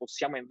cose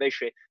possiamo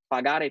invece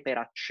pagare per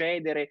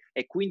accedere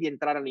e quindi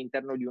entrare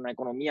all'interno di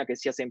un'economia che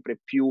sia sempre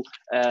più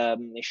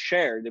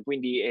shared,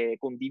 quindi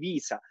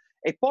condivisa.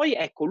 E poi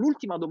ecco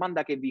l'ultima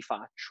domanda che vi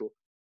faccio.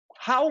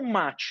 How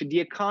much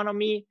the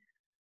economy,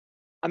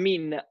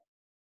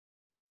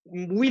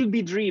 will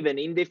be driven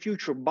in the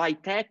future by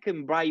tech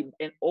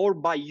or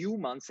by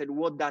humans, and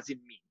what does it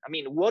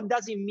mean? What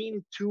does it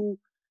mean to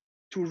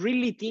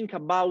really think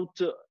about,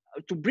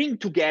 to bring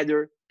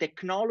together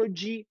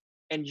technology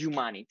and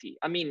humanity?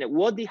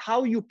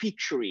 How you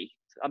picture it?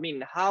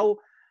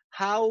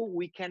 How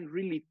we can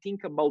really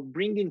think about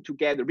bringing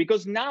together,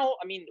 because now,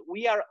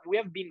 we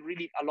have been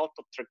really a lot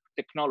of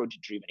technology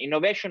driven.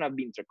 Innovation have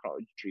been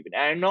technology driven.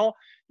 And I know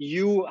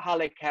you,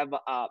 Alec, have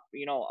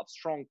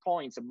strong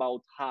points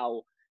about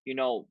how,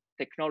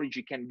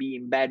 technology can be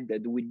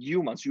embedded with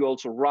humans. You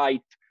also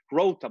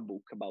wrote a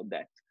book about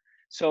that.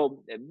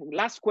 So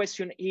last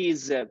question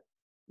is,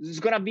 it's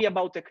going to be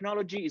about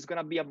technology, it's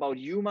going to be about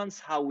humans,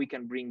 how we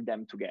can bring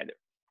them together.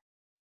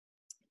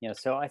 Yeah,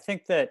 so I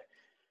think that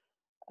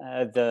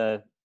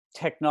the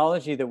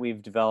technology that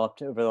we've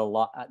developed over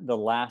the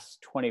last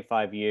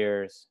 25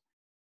 years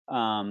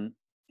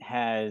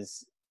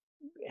has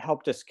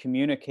helped us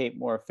communicate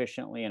more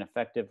efficiently and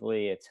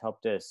effectively. It's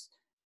helped us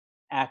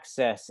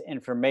access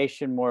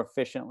information more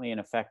efficiently and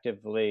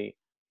effectively.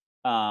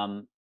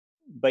 But,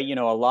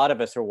 a lot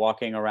of us are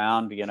walking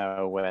around,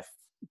 with,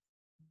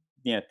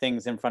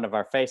 things in front of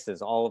our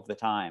faces all of the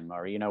time,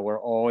 or,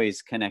 we're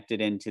always connected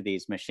into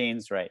these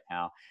machines right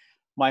now.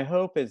 My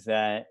hope is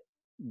that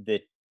the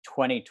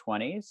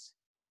 2020s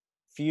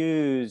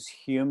fuse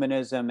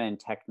humanism and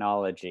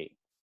technology,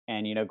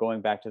 and going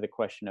back to the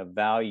question of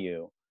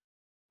value,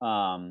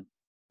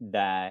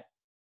 that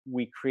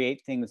we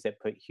create things that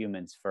put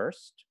humans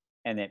first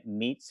and that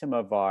meet some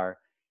of our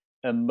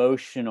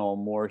emotional,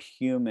 more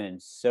human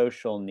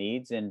social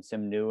needs in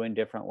some new and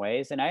different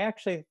ways. And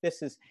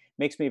this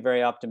makes me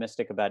very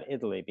optimistic about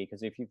Italy,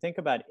 because if you think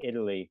about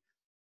Italy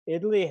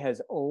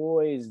has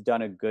always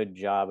done a good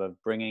job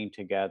of bringing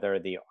together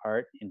the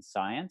art and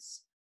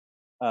science,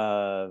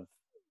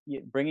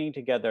 bringing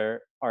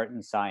together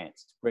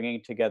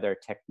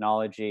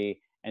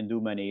technology and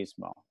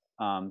humanismo.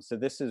 So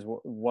this is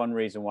one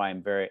reason why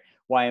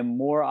I'm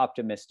more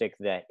optimistic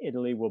that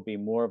Italy will be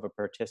more of a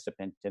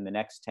participant in the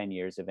next 10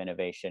 years of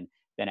innovation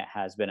than it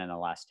has been in the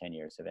last 10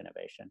 years of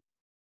innovation.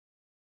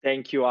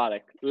 Thank you,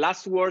 Alec.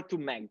 Last word to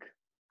Meg.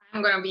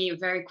 I'm going to be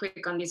very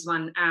quick on this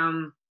one.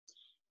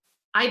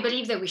 I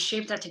believe that we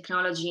shape that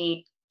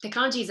technology.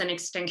 Technology is an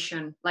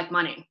extension, like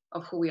money,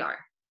 of who we are.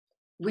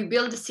 We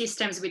build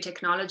systems with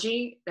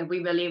technology that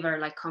we believe are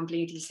like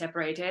completely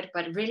separated,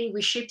 but really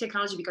we shape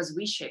technology because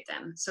we shape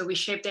them. So we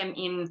shape them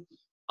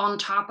on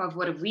top of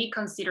what we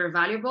consider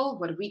valuable,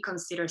 what we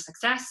consider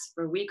success,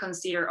 what we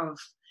consider of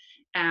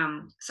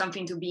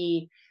something to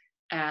be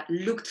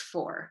looked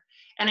for.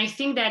 And I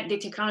think that the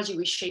technology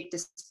we shaped,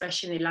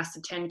 especially in the last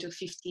 10 to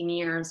 15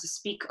 years,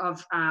 speak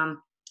of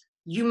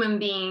human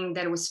being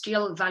that was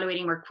still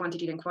evaluating more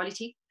quantity than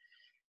quality,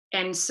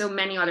 and so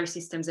many other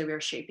systems that we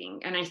are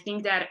shaping. And I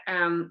think that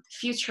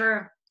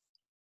future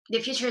the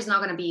future is not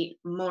going to be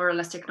more or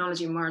less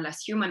technology, more or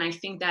less human. I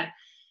think that,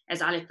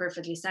 as Alec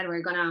perfectly said,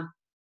 we're gonna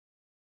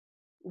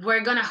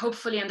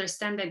hopefully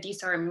understand that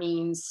these are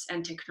means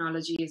and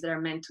technologies that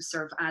are meant to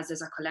serve us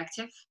as a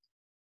collective.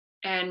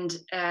 And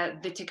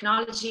the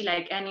technology,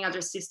 like any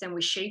other system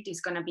we shaped,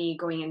 is going to be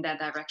going in that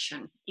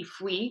direction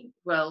if we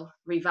will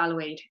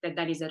reevaluate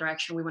that is the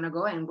direction we want to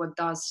go, and what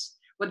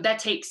that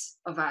takes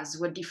of us,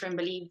 what different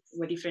beliefs,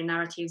 what different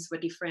narratives, what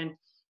different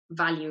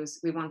values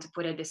we want to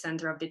put at the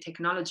center of the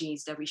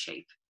technologies that we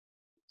shape.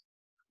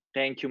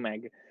 Thank you,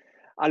 Meg.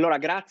 Allora,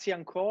 grazie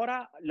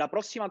ancora. La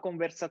prossima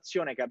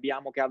conversazione che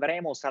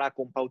avremo sarà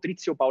con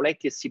Patrizio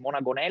Paoletti e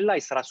Simona Gonella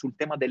e sarà sul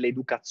tema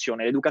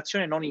dell'educazione.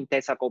 L'educazione non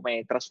intesa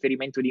come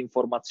trasferimento di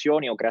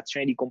informazioni o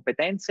creazione di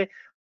competenze,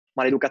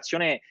 ma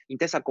l'educazione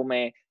intesa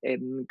come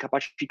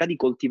capacità di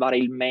coltivare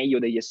il meglio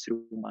degli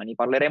esseri umani.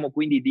 Parleremo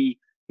quindi di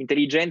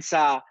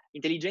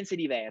intelligenze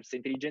diverse,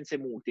 intelligenze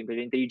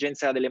multiple,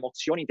 intelligenza delle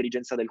emozioni,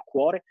 intelligenza del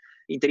cuore,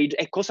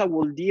 e cosa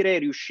vuol dire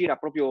riuscire a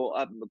proprio,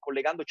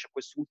 collegandoci a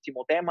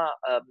quest'ultimo tema,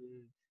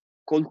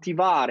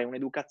 coltivare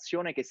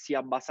un'educazione che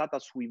sia basata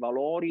sui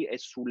valori e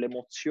sulle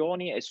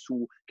emozioni e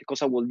su che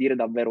cosa vuol dire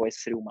davvero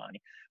essere umani.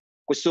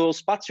 Questo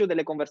spazio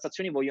delle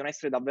conversazioni vogliono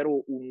essere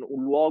davvero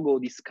un luogo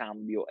di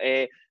scambio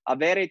e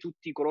avere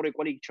tutti coloro i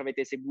quali ci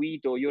avete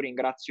seguito. Io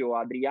ringrazio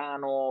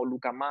Adriano,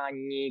 Luca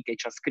Magni che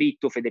ci ha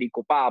scritto,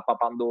 Federico Papa,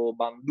 Pando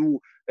Bandù,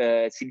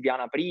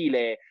 Silviana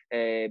Aprile,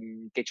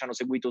 che ci hanno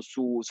seguito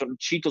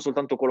cito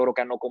soltanto coloro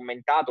che hanno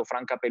commentato: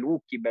 Franca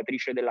Pelucchi,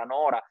 Beatrice Della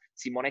Nora,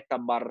 Simonetta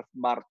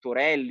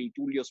Bartorelli,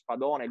 Tullio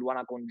Spadone,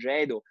 Luana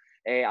Congedo,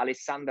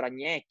 Alessandra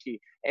Agnecchi.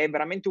 È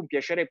veramente un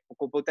piacere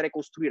poter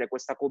costruire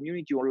questa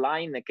community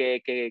online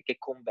che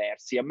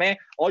conversi. A me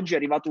oggi è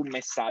arrivato un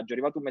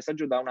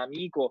messaggio da un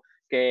amico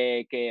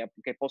che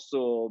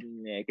posso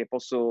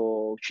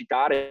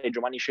citare,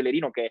 Giovanni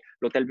Celerino, che è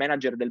l'hotel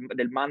manager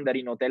del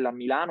Mandarin Hotel a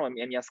Milano,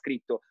 e mi ha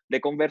scritto: le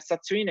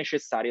conversazioni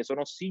necessarie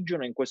sono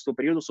ossigeno in questo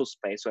periodo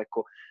sospeso.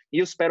 Ecco,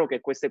 io spero che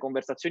queste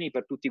conversazioni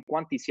per tutti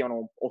quanti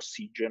siano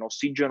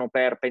ossigeno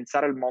per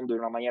pensare al mondo in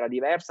una maniera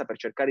diversa, per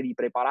cercare di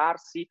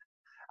prepararsi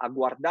a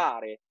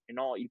guardare,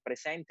 no, il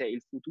presente e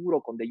il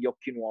futuro con degli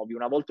occhi nuovi.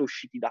 Una volta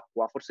usciti da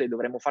qua, forse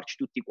dovremmo farci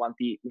tutti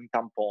quanti un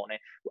tampone.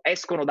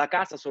 Escono da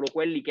casa solo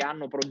quelli che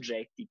hanno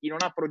progetti. Chi non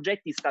ha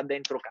progetti sta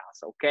dentro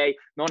casa, ok?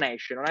 Non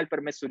esce, non ha il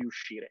permesso di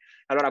uscire.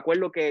 Allora,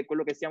 quello che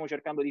stiamo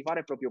cercando di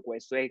fare è proprio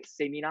questo, è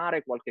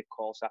seminare qualche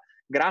cosa.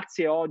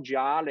 Grazie oggi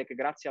a Alec,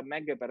 grazie a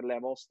Meg per la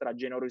vostra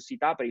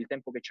generosità, per il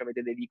tempo che ci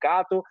avete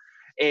dedicato.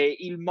 E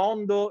il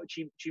mondo,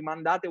 ci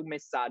mandate un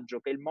messaggio,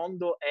 che il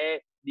mondo è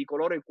di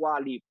coloro i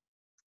quali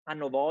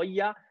hanno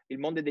voglia, il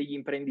mondo è degli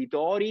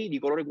imprenditori, di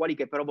coloro i quali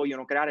che però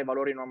vogliono creare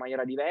valore in una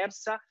maniera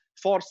diversa.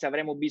 Forse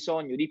avremo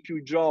bisogno di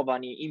più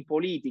giovani in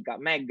politica.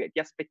 Meg, ti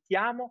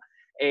aspettiamo,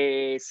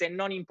 se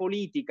non in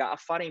politica, a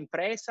fare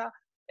impresa.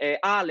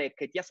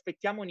 Alec, ti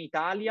aspettiamo in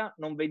Italia,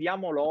 non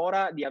vediamo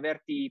l'ora di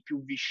averti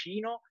più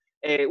vicino.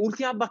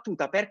 Ultima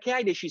battuta, perché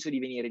hai deciso di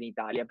venire in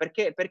Italia?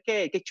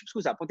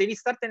 Scusa, potevi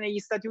startene negli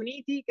Stati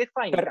Uniti, che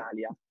fai in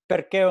Italia?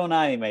 Perché ho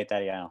un'anima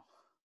italiana.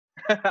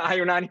 Hai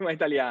un'anima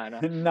italiana.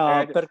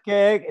 No,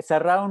 perché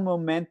sarà un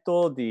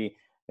momento di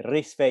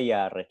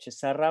risvegliare, ci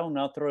sarà un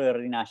altro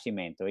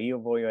rinascimento. Io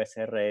voglio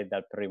essere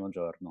dal primo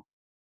giorno.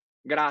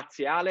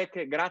 Grazie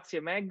Alec, grazie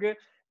Meg,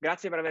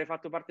 grazie per aver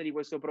fatto parte di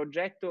questo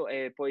progetto,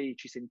 e poi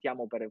ci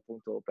sentiamo per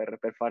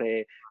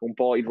fare un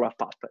po' il wrap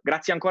up.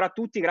 Grazie ancora a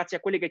tutti, grazie a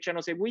quelli che ci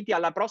hanno seguiti.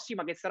 Alla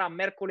prossima, che sarà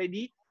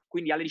mercoledì,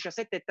 quindi alle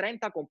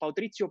 17:30, con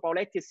Patrizio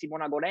Paoletti e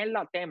Simona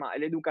Gonella. Tema è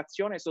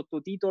l'educazione,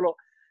 sottotitolo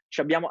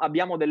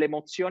abbiamo delle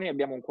emozioni,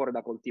 abbiamo un cuore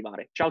da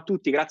coltivare. Ciao a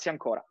tutti, grazie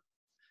ancora.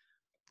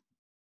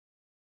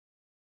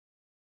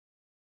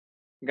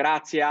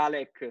 Grazie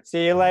Alec.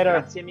 See you later.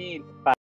 Grazie mille. Bye.